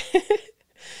spotlight.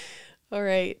 All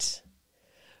right.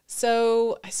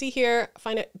 So I see here,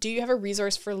 find it. Do you have a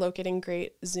resource for locating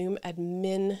great Zoom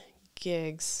admin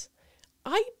gigs?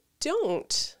 I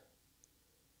don't.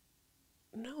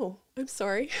 No, I'm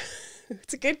sorry.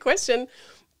 It's a good question,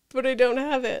 but I don't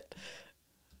have it.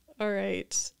 All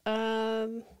right.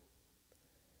 All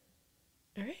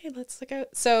right, let's look out.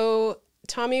 So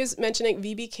Tommy was mentioning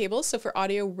VB cables. So for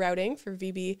audio routing for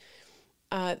VB,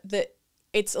 that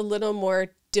it's a little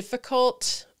more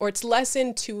difficult, or it's less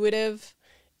intuitive.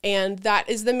 And that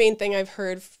is the main thing I've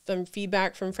heard from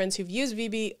feedback from friends who've used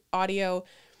VB audio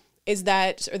is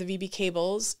that, or the VB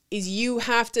cables, is you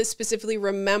have to specifically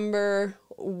remember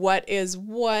what is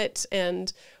what,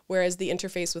 and whereas the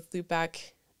interface with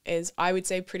Loopback is, I would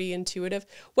say, pretty intuitive.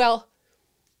 Well,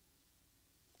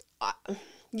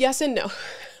 yes and no.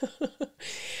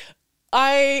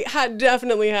 I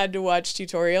definitely had to watch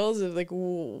tutorials of like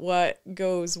what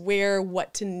goes where,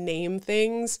 what to name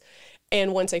things.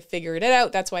 And once I figured it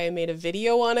out, that's why I made a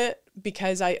video on it,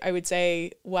 because I would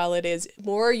say, while it is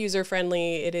more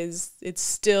user-friendly, it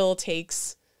still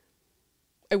takes,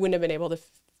 I wouldn't have been able to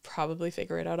probably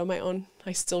figure it out on my own.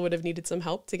 I still would have needed some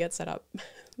help to get set up.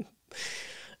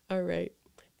 All right.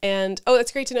 And, oh,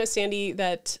 that's great to know, Sandy,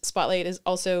 that Spotlight is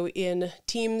also in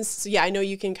Teams. So yeah, I know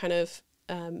you can kind of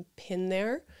pin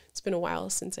there. It's been a while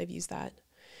since I've used that.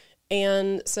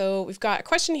 And so we've got a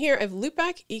question here. I have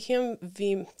Loopback,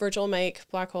 Ecamm, Virtual Mic,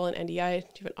 Black Hole, and NDI. Do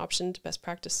you have an option to best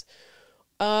practice?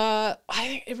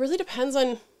 It really depends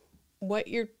on what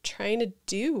you're trying to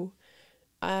do.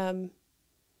 I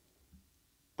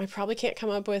probably can't come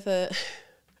up with a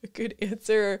good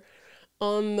answer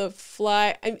on the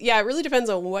fly. Yeah, it really depends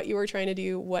on what you were trying to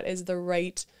do, what is the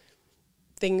right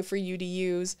thing for you to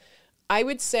use. I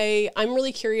would say I'm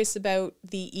really curious about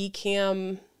the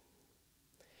Ecamm.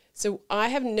 So I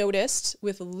have noticed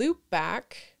with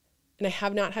Loopback, and I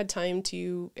have not had time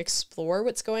to explore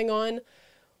what's going on,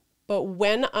 but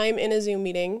when I'm in a Zoom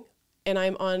meeting and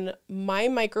I'm on my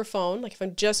microphone, like if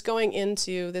I'm just going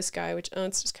into this guy, which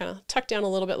it's just kind of tucked down a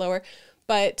little bit lower,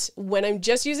 but when I'm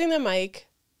just using the mic,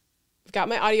 I've got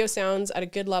my audio sounds at a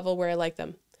good level where I like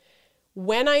them.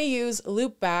 When I use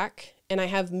Loopback and I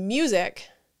have music,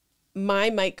 my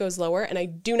mic goes lower, and I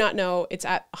do not know. It's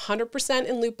at 100%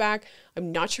 in Loopback.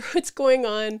 I'm not sure what's going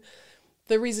on.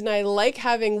 The reason I like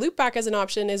having Loopback as an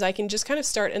option is I can just kind of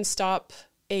start and stop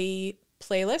a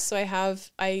playlist. So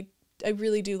I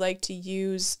really do like to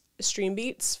use Stream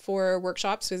Beats for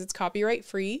workshops because it's copyright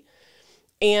free,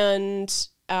 and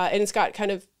it's got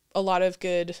kind of a lot of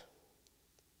good,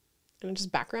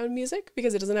 just background music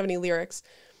because it doesn't have any lyrics.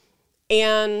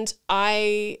 And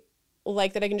I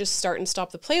like that I can just start and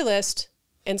stop the playlist.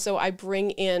 And so I bring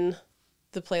in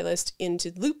the playlist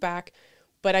into Loopback,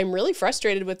 but I'm really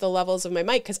frustrated with the levels of my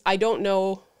mic because I don't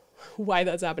know why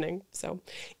that's happening. So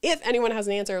if anyone has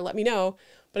an answer, let me know.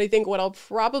 But I think what I'll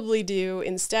probably do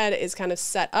instead is kind of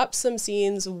set up some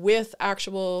scenes with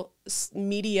actual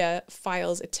media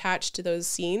files attached to those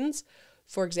scenes.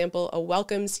 For example, a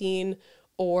welcome scene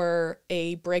or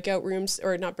a breakout room,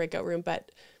 or not breakout room,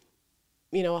 but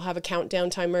I'll have a countdown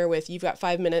timer with, you've got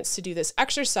 5 minutes to do this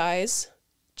exercise,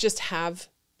 just have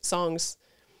songs,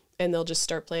 and they'll just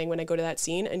start playing when I go to that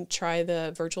scene, and try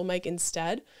the virtual mic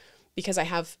instead, because I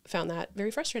have found that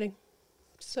very frustrating.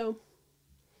 So,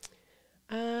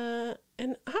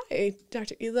 and hi,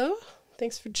 Dr. Elo.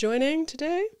 Thanks for joining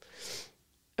today.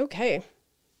 Okay.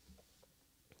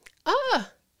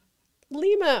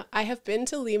 Lima. I have been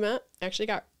to Lima. Actually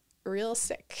got real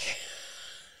sick.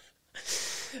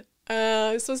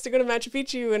 I was supposed to go to Machu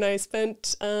Picchu, and I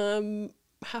spent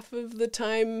half of the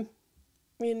time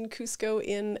in Cusco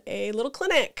in a little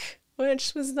clinic,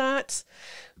 which was not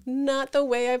the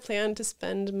way I planned to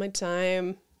spend my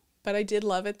time, but I did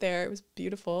love it there. It was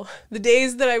beautiful. The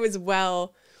days that I was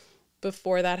well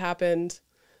before that happened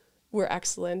were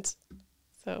excellent.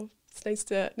 So it's nice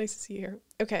to see you here.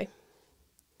 Okay.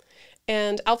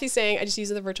 And Alfie's saying, I just use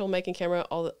the virtual mic and camera,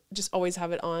 just always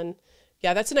have it on.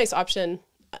 Yeah, that's a nice option.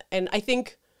 And I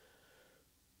think,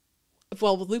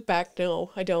 well, with Loopback,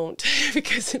 no, I don't,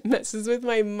 because it messes with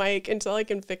my mic until I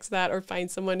can fix that or find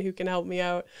someone who can help me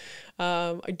out.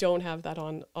 I don't have that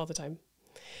on all the time.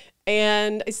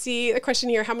 And I see the question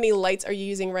here, how many lights are you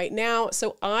using right now?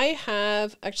 So I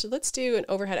have, actually, let's do an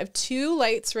overhead. I have 2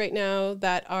 lights right now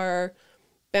that are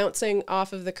bouncing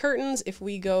off of the curtains. If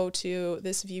we go to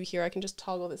this view here, I can just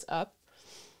toggle this up.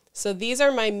 So these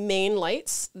are my main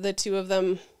lights. The two of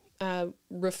them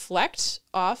reflect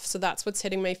off, so that's what's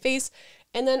hitting my face.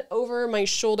 And then over my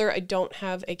shoulder, I don't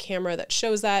have a camera that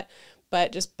shows that,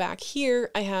 but just back here,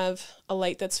 I have a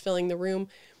light that's filling the room.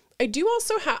 I do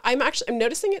also have, I'm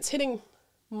noticing it's hitting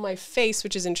my face,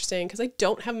 which is interesting because I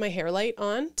don't have my hair light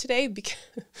on today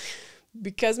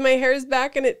because my hair is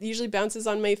back and it usually bounces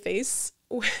on my face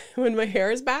when my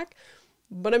hair is back,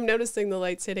 but I'm noticing the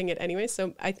light's hitting it anyway.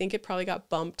 So I think it probably got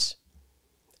bumped.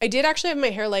 I did actually have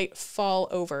my hair light fall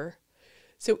over.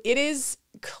 So it is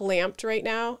clamped right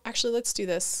now. Actually, let's do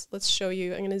this. Let's show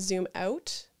you. I'm going to zoom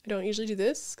out. I don't usually do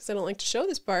this because I don't like to show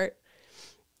this part.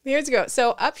 Here's we go.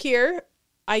 So up here,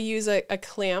 I use a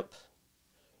clamp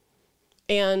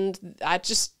and that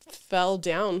just fell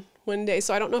down one day.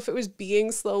 So I don't know if it was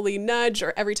being slowly nudged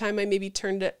or every time I maybe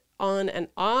turned it on and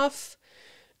off.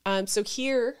 So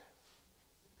here,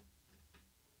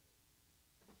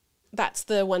 that's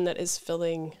the one that is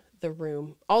filling the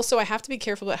room. Also, I have to be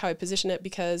careful about how I position it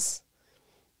because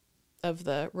of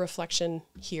the reflection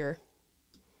here.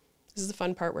 This is the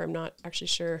fun part where I'm not actually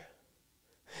sure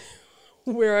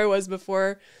where I was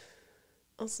before.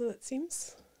 Also, that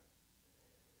seems,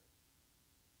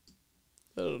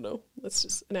 I don't know. Let's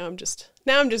just, now I'm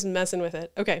just messing with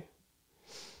it. Okay.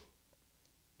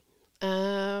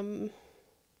 I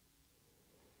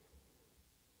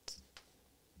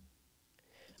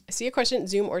see a question,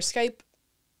 Zoom or Skype,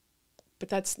 but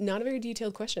that's not a very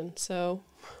detailed question. So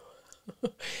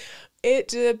it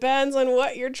depends on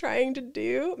what you're trying to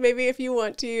do. Maybe if you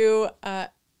want to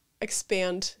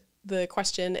expand the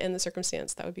question and the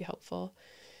circumstance, that would be helpful.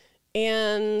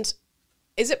 And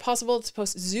is it possible to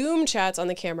post Zoom chats on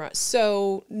the camera?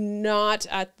 So not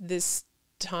at this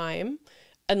time,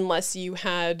 unless you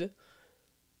had,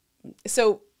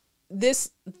 so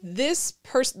this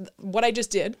person, what I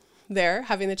just did there,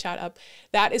 having the chat up,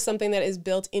 that is something that is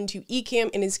built into Ecamm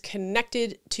and is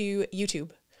connected to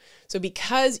YouTube. So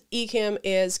because Ecamm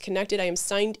is connected, I am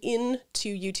signed in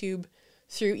to YouTube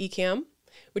through Ecamm,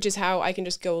 which is how I can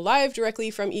just go live directly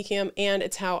from Ecamm, and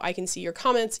it's how I can see your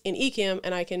comments in Ecamm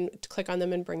and I can click on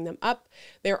them and bring them up.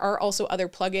 There are also other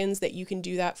plugins that you can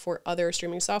do that for other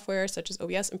streaming software, such as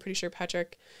OBS. I'm pretty sure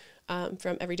Patrick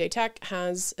from Everyday Tech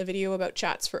has a video about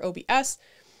chats for OBS.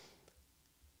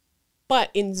 But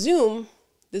in Zoom,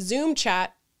 the Zoom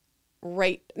chat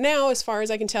right now, as far as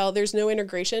I can tell, there's no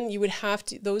integration. You would have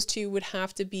to, those two would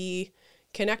have to be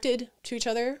connected to each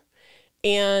other.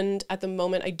 And at the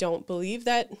moment, I don't believe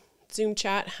that Zoom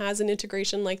chat has an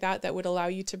integration like that that would allow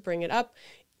you to bring it up.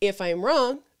 If I'm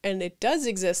wrong, and it does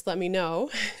exist, let me know.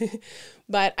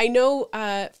 But I know,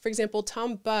 for example,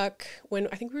 Tom Buck, when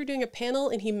I think we were doing a panel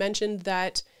and he mentioned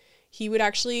that he would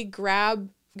actually grab,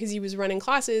 because he was running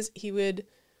classes, he would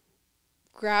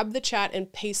grab the chat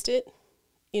and paste it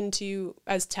into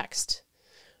as text.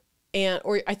 And,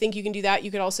 or I think you can do that.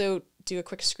 You could also do a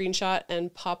quick screenshot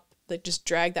and pop, like just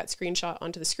drag that screenshot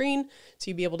onto the screen so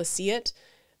you'd be able to see it.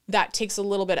 That takes a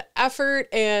little bit of effort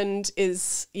and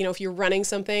is, you know, if you're running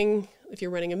something, if you're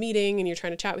running a meeting and you're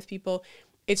trying to chat with people,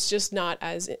 it's just not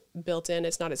as built in.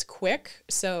 It's not as quick.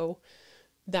 So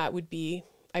that would be,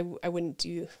 I wouldn't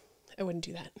do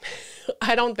that.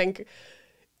 I don't think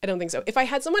so. If I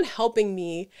had someone helping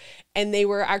me and they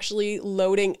were actually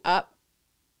loading up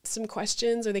some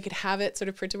questions, or they could have it sort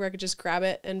of printed where I could just grab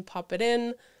it and pop it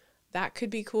in, that could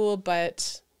be cool.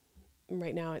 But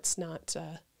right now it's not,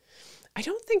 I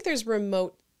don't think there's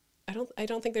remote, I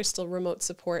don't think there's still remote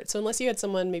support. So unless you had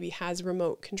someone maybe has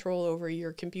remote control over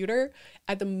your computer,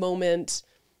 at the moment,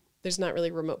 there's not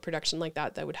really remote production like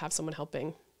that that would have someone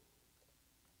helping.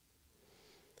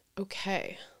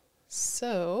 Okay,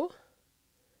 so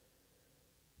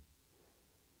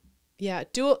yeah,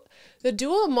 the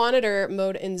dual monitor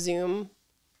mode in Zoom,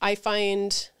 I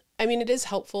find, I mean, it is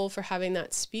helpful for having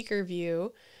that speaker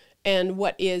view and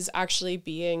what is actually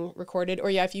being recorded.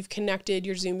 Or yeah, if you've connected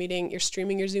your Zoom meeting, you're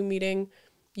streaming your Zoom meeting,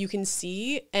 you can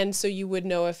see. And so you would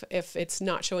know if it's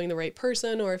not showing the right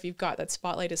person or if you've got that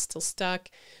spotlight is still stuck.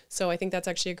 So I think that's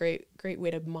actually a great way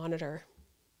to monitor.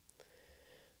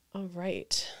 All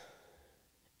right.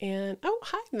 And, oh,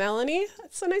 hi, Melanie.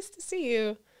 It's so nice to see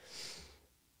you.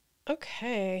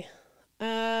 Okay.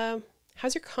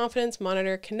 How's your confidence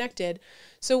monitor connected?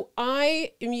 So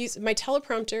I am using my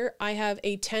teleprompter. I have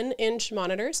a 10-inch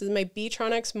monitor. So this is my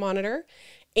Beatronics monitor,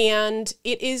 and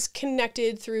it is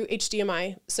connected through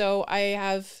HDMI. So I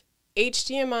have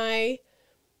HDMI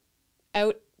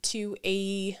out to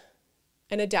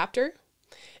an adapter,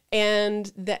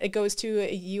 and that it goes to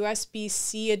a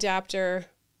USB-C adapter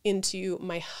into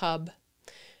my hub.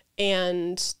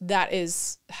 And that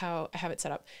is how I have it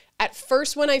set up. At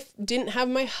first, when I didn't have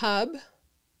my hub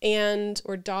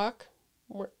or dock,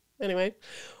 anyway,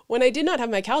 when I did not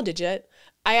have my CalDigit,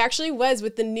 I actually was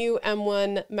with the new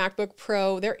M1 MacBook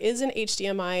Pro. There is an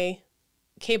HDMI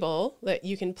cable that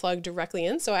you can plug directly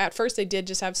in. So at first I did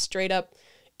just have straight up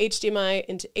HDMI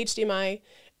into HDMI,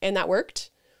 and that worked.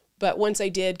 But once I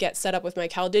did get set up with my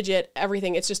CalDigit,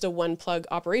 everything, it's just a one plug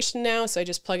operation now. So I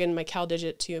just plug in my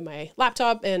CalDigit to my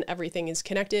laptop and everything is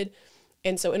connected.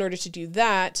 And so in order to do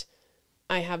that,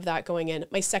 I have that going in.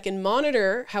 My second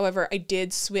monitor, however, I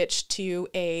did switch to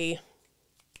a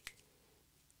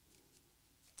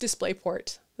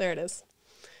DisplayPort. There it is.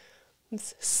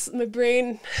 My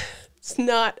brain is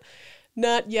not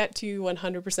yet to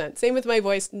 100%. Same with my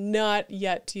voice, not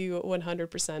yet to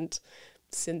 100%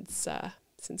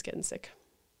 since getting sick.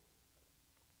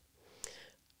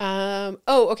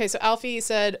 Okay. So Alfie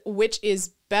said, which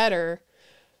is better?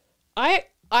 I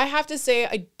have to say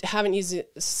I haven't used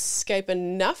Skype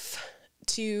enough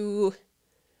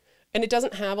and it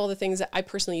doesn't have all the things that I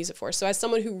personally use it for. So as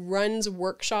someone who runs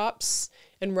workshops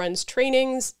and runs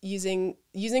trainings, using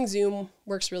Zoom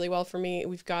works really well for me.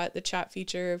 We've got the chat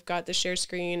feature, I've got the share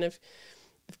screen, I've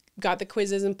got the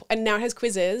quizzes, and now it has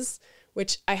quizzes,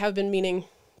 which I have been meaning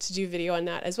to do video on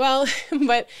that as well.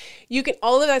 But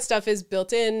all of that stuff is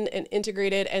built in and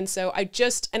integrated. And so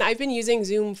I've been using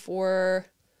Zoom for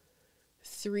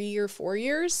 3 or 4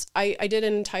 years. I did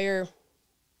an entire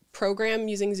program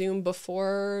using Zoom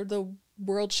before the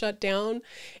world shut down.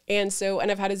 And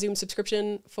I've had a Zoom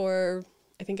subscription for,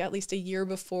 I think, at least a year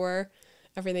before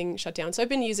everything shut down. So I've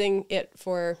been using it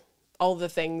for all the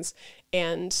things,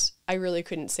 and I really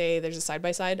couldn't say there's a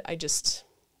side-by-side.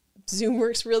 Zoom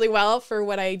works really well for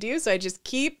what I do, so I just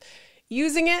keep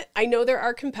using it. I know there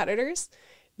are competitors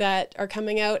that are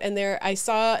coming out, and I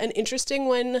saw an interesting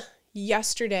one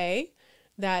yesterday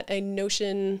that a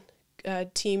Notion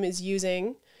team is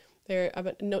using. They're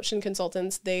Notion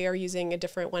consultants. They are using a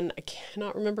different one. I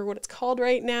cannot remember what it's called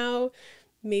right now.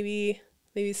 Maybe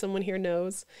someone here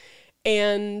knows.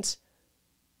 And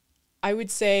I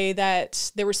would say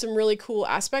that there were some really cool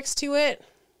aspects to it,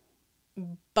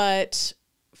 but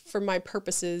for my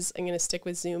purposes, I'm going to stick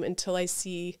with Zoom until I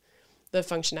see the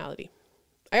functionality.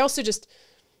 I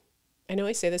know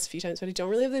I say this a few times, but I don't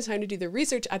really have the time to do the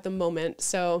research at the moment.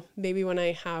 So maybe when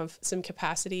I have some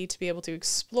capacity to be able to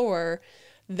explore,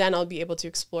 then I'll be able to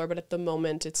explore. But at the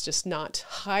moment, it's just not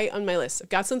high on my list. I've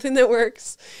got something that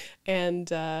works, and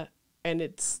so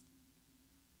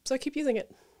I keep using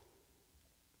it.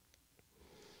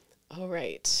 All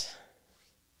right.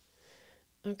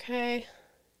 Okay.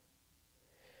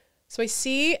 So I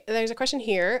see there's a question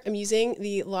here. I'm using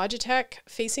the Logitech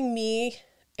facing me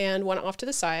and one off to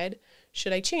the side.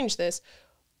 Should I change this?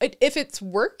 If it's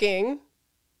working,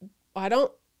 I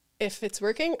don't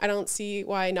see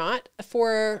why not.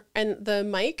 And the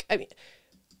mic,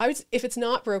 if it's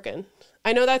not broken,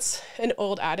 I know that's an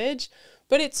old adage,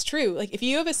 but it's true. Like, if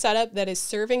you have a setup that is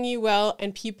serving you well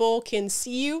and people can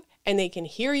see you and they can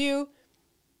hear you,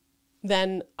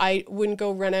 then I wouldn't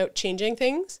go run out changing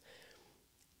things.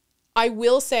 I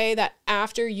will say that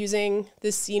after using the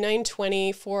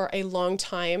C920 for a long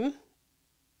time,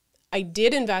 I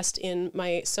did invest in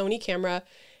my Sony camera,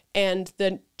 and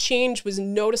the change was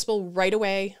noticeable right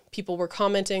away. People were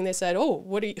commenting. They said, "Oh,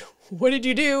 what did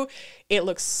you do? It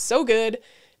looks so good."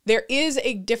 There is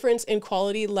a difference in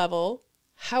quality level.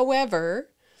 However,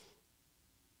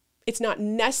 it's not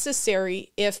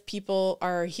necessary if people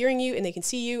are hearing you and they can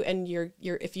see you, and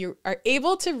if you are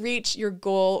able to reach your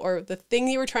goal or the thing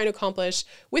you were trying to accomplish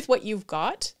with what you've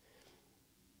got,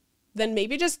 then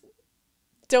maybe just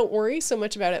don't worry so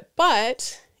much about it.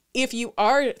 But if you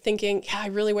are thinking, yeah, I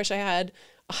really wish I had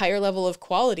a higher level of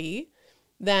quality,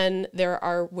 then there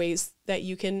are ways that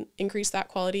you can increase that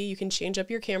quality. You can change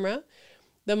up your camera.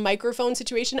 The microphone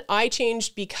situation, I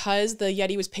changed because the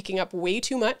Yeti was picking up way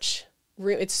too much.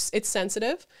 It's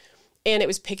sensitive, and it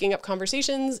was picking up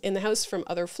conversations in the house from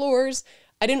other floors.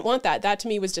 I didn't want that. That to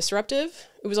me was disruptive.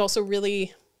 It was also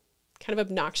really kind of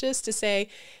obnoxious to say,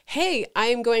 "Hey,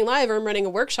 I'm going live, or I'm running a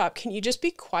workshop. Can you just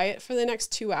be quiet for the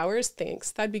next 2 hours?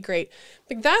 Thanks. That'd be great."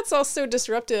 Like, that's also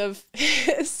disruptive.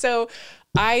 So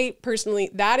I personally,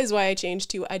 that is why I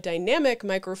changed to a dynamic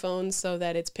microphone, so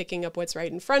that it's picking up what's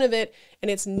right in front of it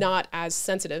and it's not as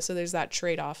sensitive. So there's that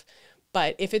trade-off.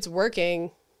 But if it's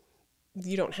working,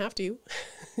 you don't have to.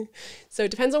 So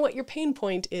it depends on what your pain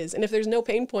point is. And if there's no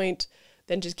pain point,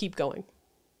 then just keep going.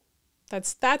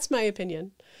 That's my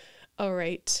opinion. All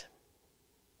right.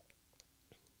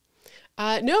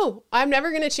 No, I'm never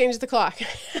going to change the clock.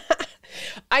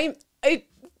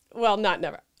 Well, not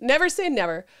never. Never say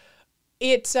never.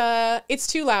 It's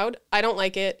too loud. I don't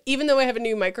like it. Even though I have a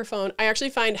new microphone, I actually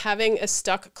find having a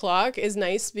stuck clock is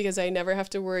nice because I never have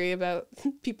to worry about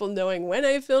people knowing when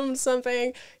I filmed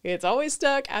something. It's always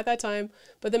stuck at that time.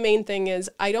 But the main thing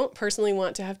is I don't personally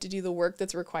want to have to do the work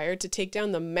that's required to take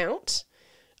down the mount.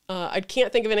 I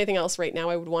can't think of anything else right now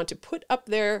I would want to put up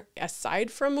there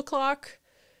aside from a clock.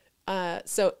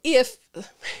 So if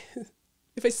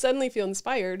I suddenly feel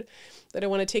inspired that I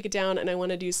want to take it down and I want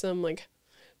to do some like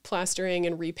plastering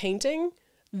and repainting,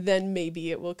 then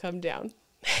maybe it will come down.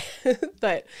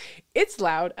 But it's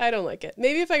loud. I don't like it.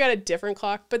 Maybe if I got a different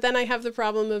clock, but then I have the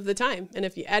problem of the time. And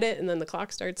if you edit and then the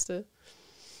clock starts to...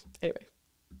 Anyway,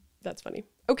 that's funny.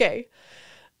 Okay.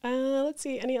 Let's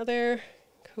see. Any other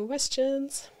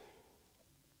questions?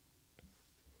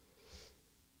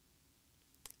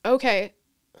 Okay.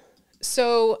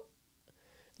 So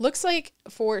looks like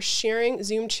for sharing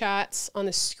Zoom chats on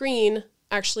the screen,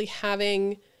 actually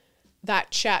having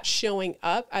that chat showing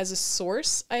up as a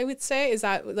source, I would say, is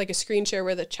that like a screen share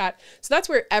where the chat, so that's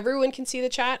where everyone can see the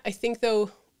chat. I think though,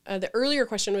 the earlier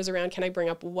question was around, can I bring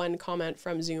up one comment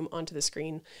from Zoom onto the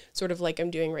screen? Sort of like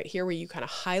I'm doing right here, where you kind of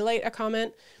highlight a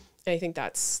comment. And I think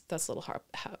that's a little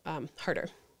harder.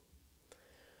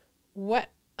 What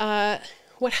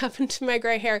happened to my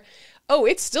gray hair? Oh,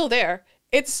 it's still there.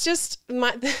 It's just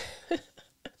my,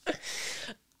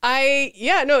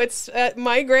 it's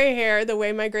my gray hair, the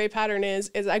way my gray pattern is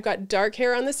I've got dark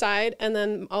hair on the side and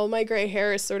then all my gray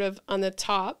hair is sort of on the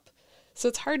top. So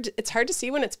it's hard to see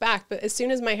when it's back, but as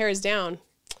soon as my hair is down,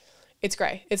 it's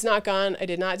gray. It's not gone. I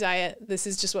did not dye it. This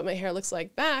is just what my hair looks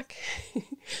like back.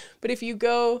 But if you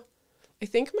go, I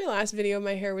think my last video,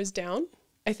 my hair was down.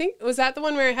 I think, was that the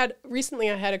one where I had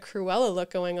a Cruella look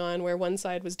going on where one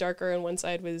side was darker and one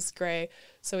side was gray.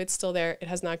 So it's still there. It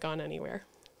has not gone anywhere.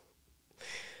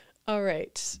 All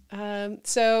right.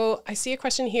 So I see a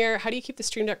question here. How do you keep the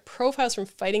Stream Deck profiles from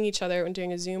fighting each other when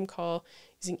doing a Zoom call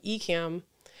using Ecamm?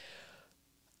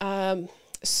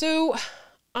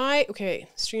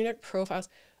 Stream Deck profiles.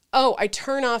 Oh, I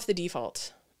turn off the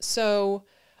default. So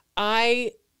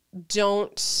I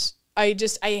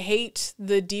hate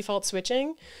the default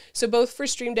switching. So both for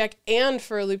Stream Deck and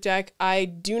for Loopback, I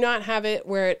do not have it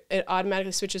where it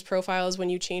automatically switches profiles when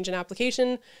you change an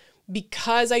application,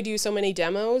 because I do so many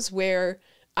demos where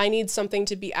I need something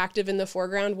to be active in the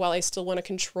foreground while I still want to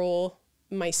control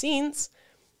my scenes.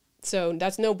 So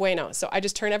that's no bueno. So I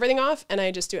just turn everything off and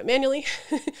I just do it manually.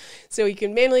 So you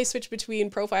can manually switch between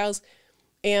profiles.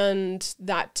 And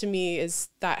that to me has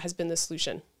been the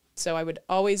solution. So I would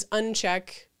always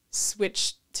uncheck,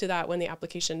 switch to that when the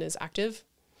application is active.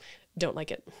 Don't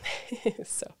like it.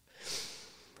 So,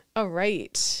 all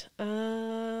right.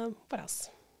 What else?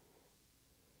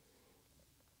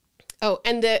 Oh,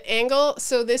 and the angle.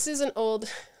 So this is an old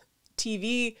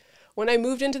TV. When I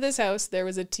moved into this house, there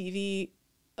was a TV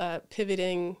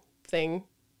pivoting thing,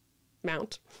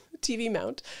 TV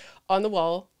mount on the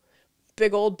wall,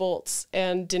 big old bolts,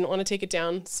 and didn't want to take it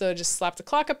down. So just slapped the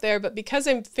clock up there. But because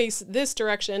I'm faced this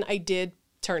direction, I did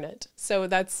turn it. So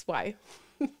that's why.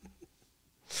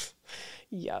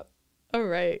 Yep. All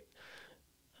right.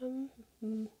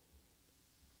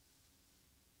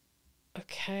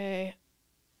 Okay.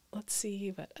 Let's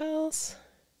see what else.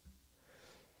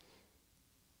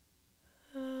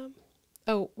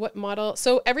 What model?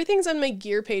 So everything's on my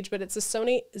gear page, but it's a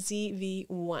Sony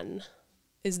ZV-1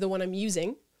 is the one I'm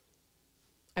using.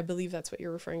 I believe that's what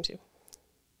you're referring to.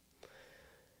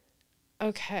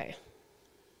 Okay.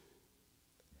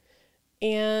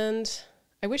 And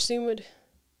I wish Zoom would...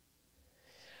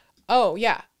 Oh,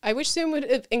 yeah. I wish Zoom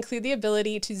would include the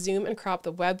ability to zoom and crop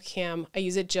the webcam. I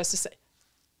use it just to say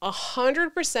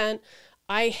 100%.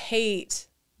 I hate...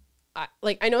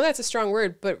 I know that's a strong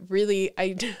word, but really,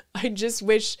 I just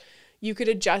wish you could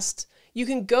adjust. You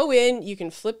can go in, you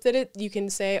can flip it, you can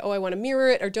say, oh, I want to mirror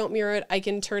it or don't mirror it. I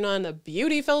can turn on a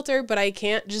beauty filter, but I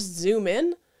can't just zoom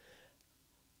in.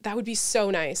 That would be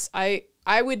so nice. I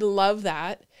would love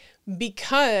that,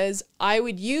 because I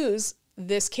would use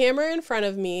this camera in front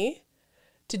of me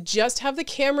to just have the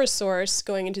camera source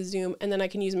going into Zoom, and then I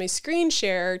can use my screen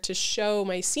share to show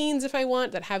my scenes if I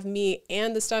want that have me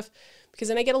and the stuff. Because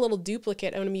then I get a little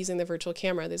duplicate when I'm using the virtual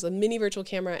camera. There's a mini virtual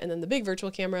camera and then the big virtual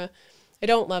camera. I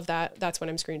don't love that. That's when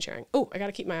I'm screen sharing. Oh, I got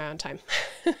to keep my eye on time.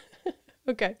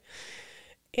 Okay.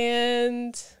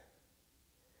 And,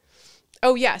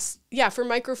 oh yes. Yeah, for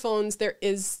microphones,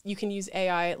 you can use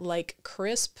AI like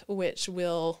Crisp, which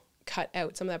will cut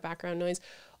out some of that background noise.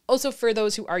 Also, for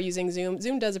those who are using Zoom,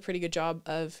 Zoom does a pretty good job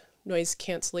of noise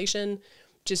cancellation.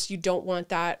 Just you don't want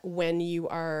that when you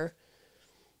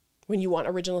want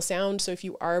original sound. So if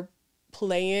you are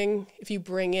playing, if you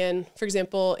bring in, for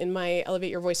example, in my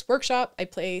Elevate Your Voice workshop, I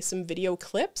play some video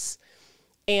clips,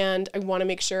 and I want to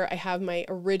make sure I have my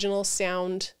original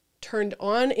sound turned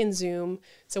on in Zoom.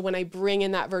 So when I bring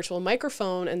in that virtual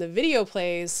microphone and the video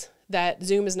plays, that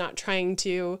Zoom is not trying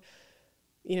to,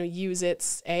 use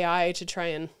its AI to try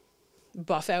and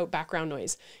buff out background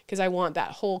noise, because I want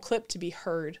that whole clip to be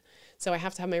heard. So I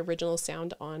have to have my original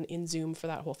sound on in Zoom for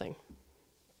that whole thing.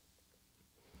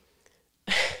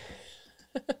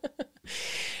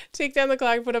 Take down the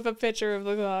clock, put up a picture of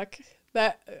the clock.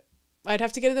 That I'd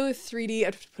have to get it with 3D.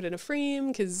 I'd have to put it in a frame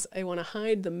because I want to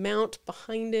hide the mount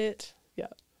behind it. Yeah.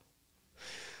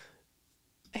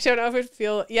 I don't know if it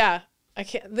feel, yeah, I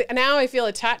can't, now I feel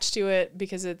attached to it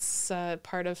because it's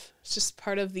it's just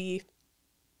part of the,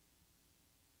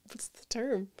 what's the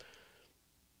term?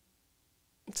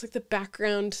 It's like the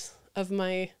background of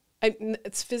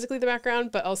it's physically the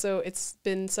background, but also it's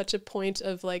been such a point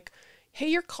of like, hey,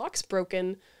 your clock's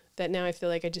broken, that now I feel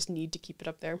like I just need to keep it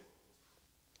up there.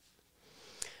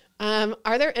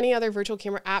 Are there any other virtual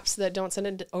camera apps that don't send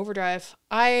into overdrive?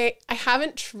 I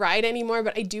haven't tried anymore,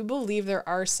 but I do believe there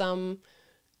are some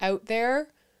out there.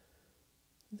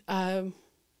 But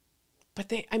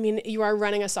you are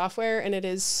running a software and it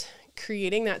is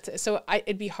creating that. So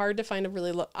it'd be hard to find a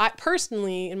really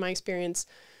personally, in my experience,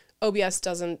 OBS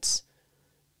doesn't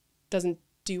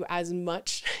do as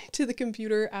much to the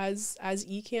computer as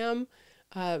Ecamm.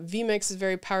 vMix is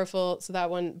very powerful. So that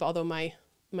one, although my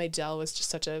Dell was just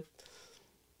such a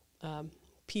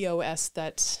POS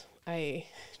that I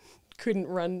couldn't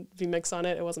run vMix on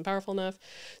it. It wasn't powerful enough.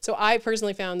 So I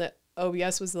personally found that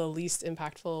OBS was the least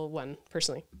impactful one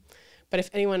personally. But if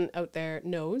anyone out there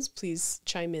knows, please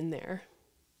chime in there.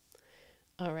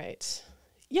 All right.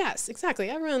 Yes, exactly.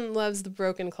 Everyone loves the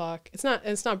broken clock. It's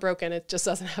not broken. It just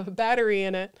doesn't have a battery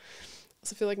in it. I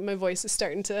also feel like my voice is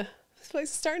starting to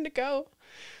go.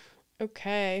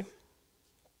 Okay.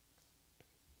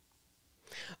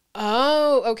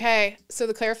 Oh, okay. So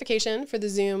the clarification for the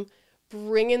Zoom,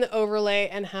 bring in the overlay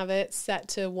and have it set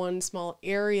to one small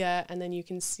area, and then you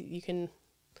can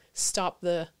stop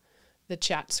the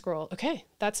chat scroll. Okay,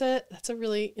 that's a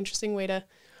really interesting way to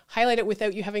highlight it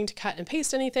without you having to cut and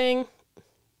paste anything.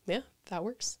 Yeah, that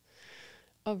works.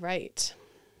 All right.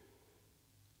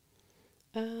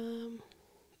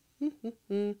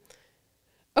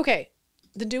 Okay,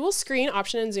 the dual screen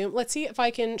option in Zoom. Let's see if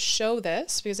I can show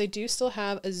this because I do still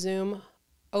have a Zoom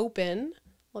open.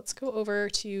 Let's go over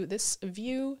to this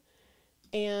view,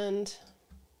 and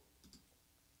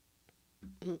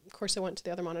of course I went to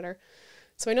the other monitor.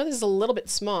 So I know this is a little bit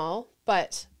small,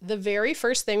 but the very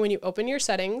first thing when you open your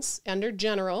settings under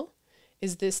General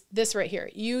is this right here,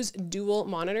 use dual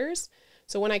monitors.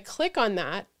 So when I click on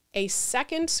that, a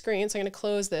second screen, so I'm going to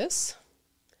close this,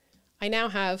 I now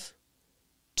have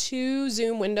two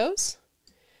Zoom windows.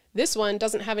 This one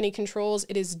doesn't have any controls.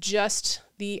 It is just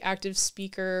the active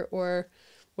speaker or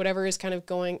whatever is kind of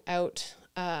going out,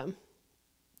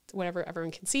 whatever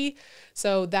everyone can see.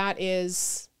 So that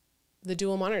is the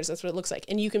dual monitors. That's what it looks like.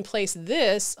 And you can place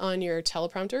this on your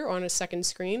teleprompter or on a second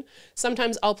screen.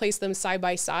 Sometimes I'll place them side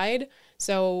by side.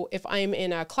 So if I'm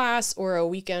in a class or a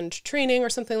weekend training or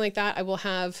something like that, I will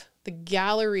have the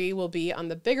gallery will be on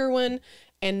the bigger one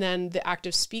and then the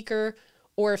active speaker.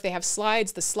 Or if they have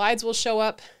slides, the slides will show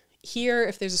up here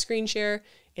if there's a screen share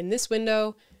in this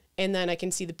window. And then I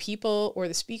can see the people or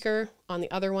the speaker on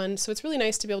the other one. So it's really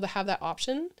nice to be able to have that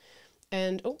option.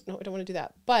 And, oh, no, I don't want to do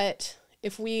that. But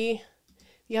if the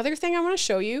other thing I want to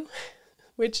show you,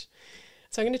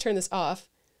 so I'm going to turn this off.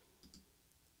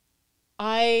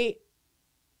 For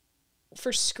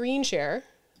screen share,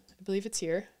 I believe it's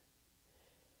here.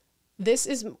 This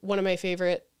is one of my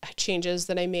favorite changes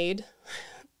that I made.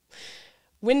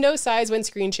 Window size when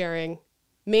screen sharing,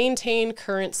 maintain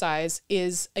current size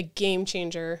is a game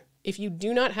changer. If you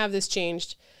do not have this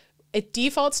changed, it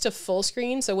defaults to full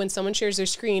screen. So when someone shares their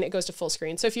screen, it goes to full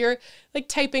screen. So if you're like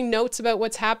typing notes about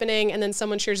what's happening and then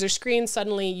someone shares their screen,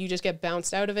 suddenly you just get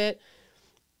bounced out of it.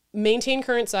 Maintain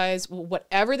current size,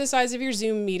 whatever the size of your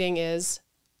Zoom meeting is,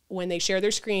 when they share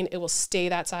their screen, it will stay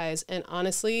that size. And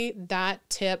honestly, that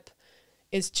tip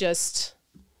is just,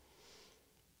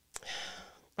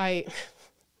 I'm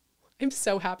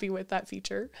so happy with that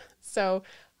feature. So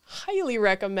highly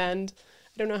recommend.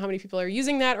 I don't know how many people are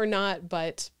using that or not,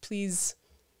 but please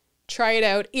try it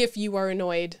out if you are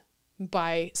annoyed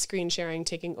by screen sharing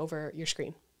taking over your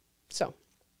screen. So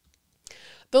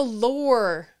the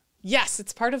lore. Yes,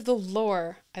 it's part of the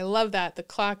lore. I love that. The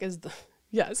clock is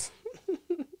yes.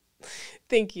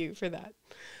 Thank you for that.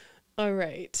 All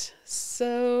right.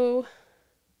 So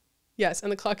yes,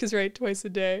 and the clock is right twice a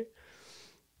day.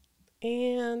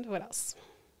 And what else?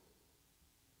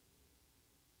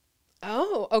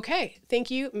 Oh, okay. Thank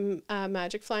you,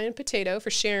 Magic Fly and Potato, for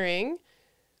sharing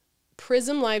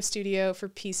Prism Live Studio for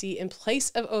PC in place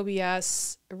of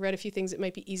OBS. I read a few things that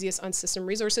might be easiest on system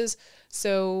resources.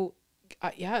 So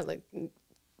yeah, like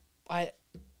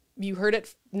you heard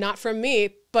it not from me,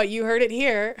 but you heard it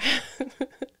here.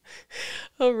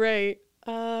 All right.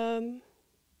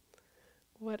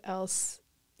 What else?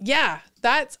 Yeah,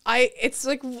 it's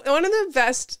like one of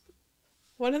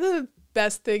the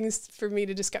best things for me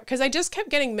to discover, because I just kept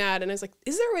getting mad and I was like,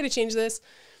 is there a way to change this?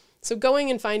 So going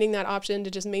and finding that option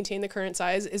to just maintain the current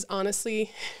size is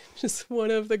honestly just one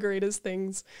of the greatest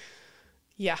things.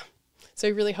 Yeah. So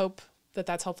I really hope that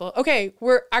that's helpful. Okay,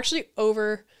 we're actually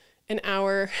over an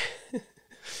hour. I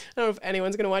don't know if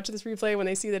anyone's going to watch this replay when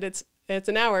they see that it's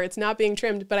an hour. It's not being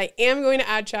trimmed, but I am going to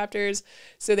add chapters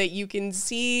so that you can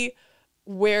see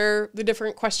where the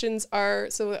different questions are,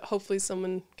 so that hopefully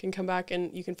someone can come back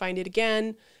and you can find it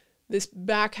again. This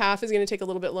back half is going to take a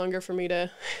little bit longer for me to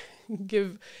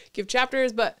give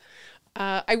chapters, but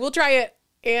I will try it.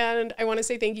 And I want to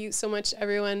say thank you so much,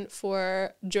 everyone,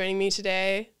 for joining me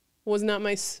today. Was not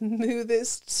my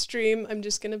smoothest stream. I'm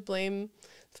just going to blame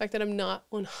the fact that I'm not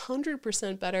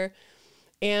 100% better.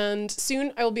 And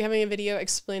soon I will be having a video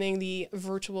explaining the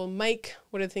virtual mic.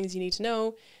 What are the things you need to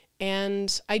know?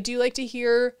 And I do like to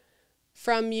hear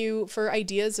from you for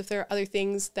ideas if there are other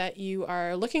things that you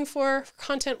are looking for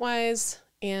content-wise.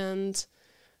 And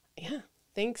yeah,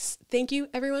 thanks. Thank you,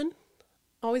 everyone.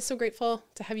 Always so grateful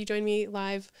to have you join me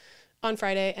live on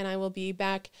Friday. And I will be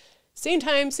back same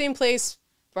time, same place,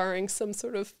 barring some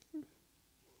sort of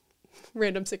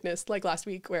random sickness like last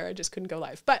week where I just couldn't go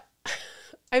live. But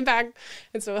I'm back.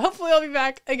 And so hopefully I'll be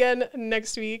back again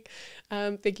next week.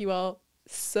 Thank you all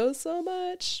so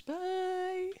much.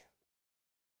 Bye.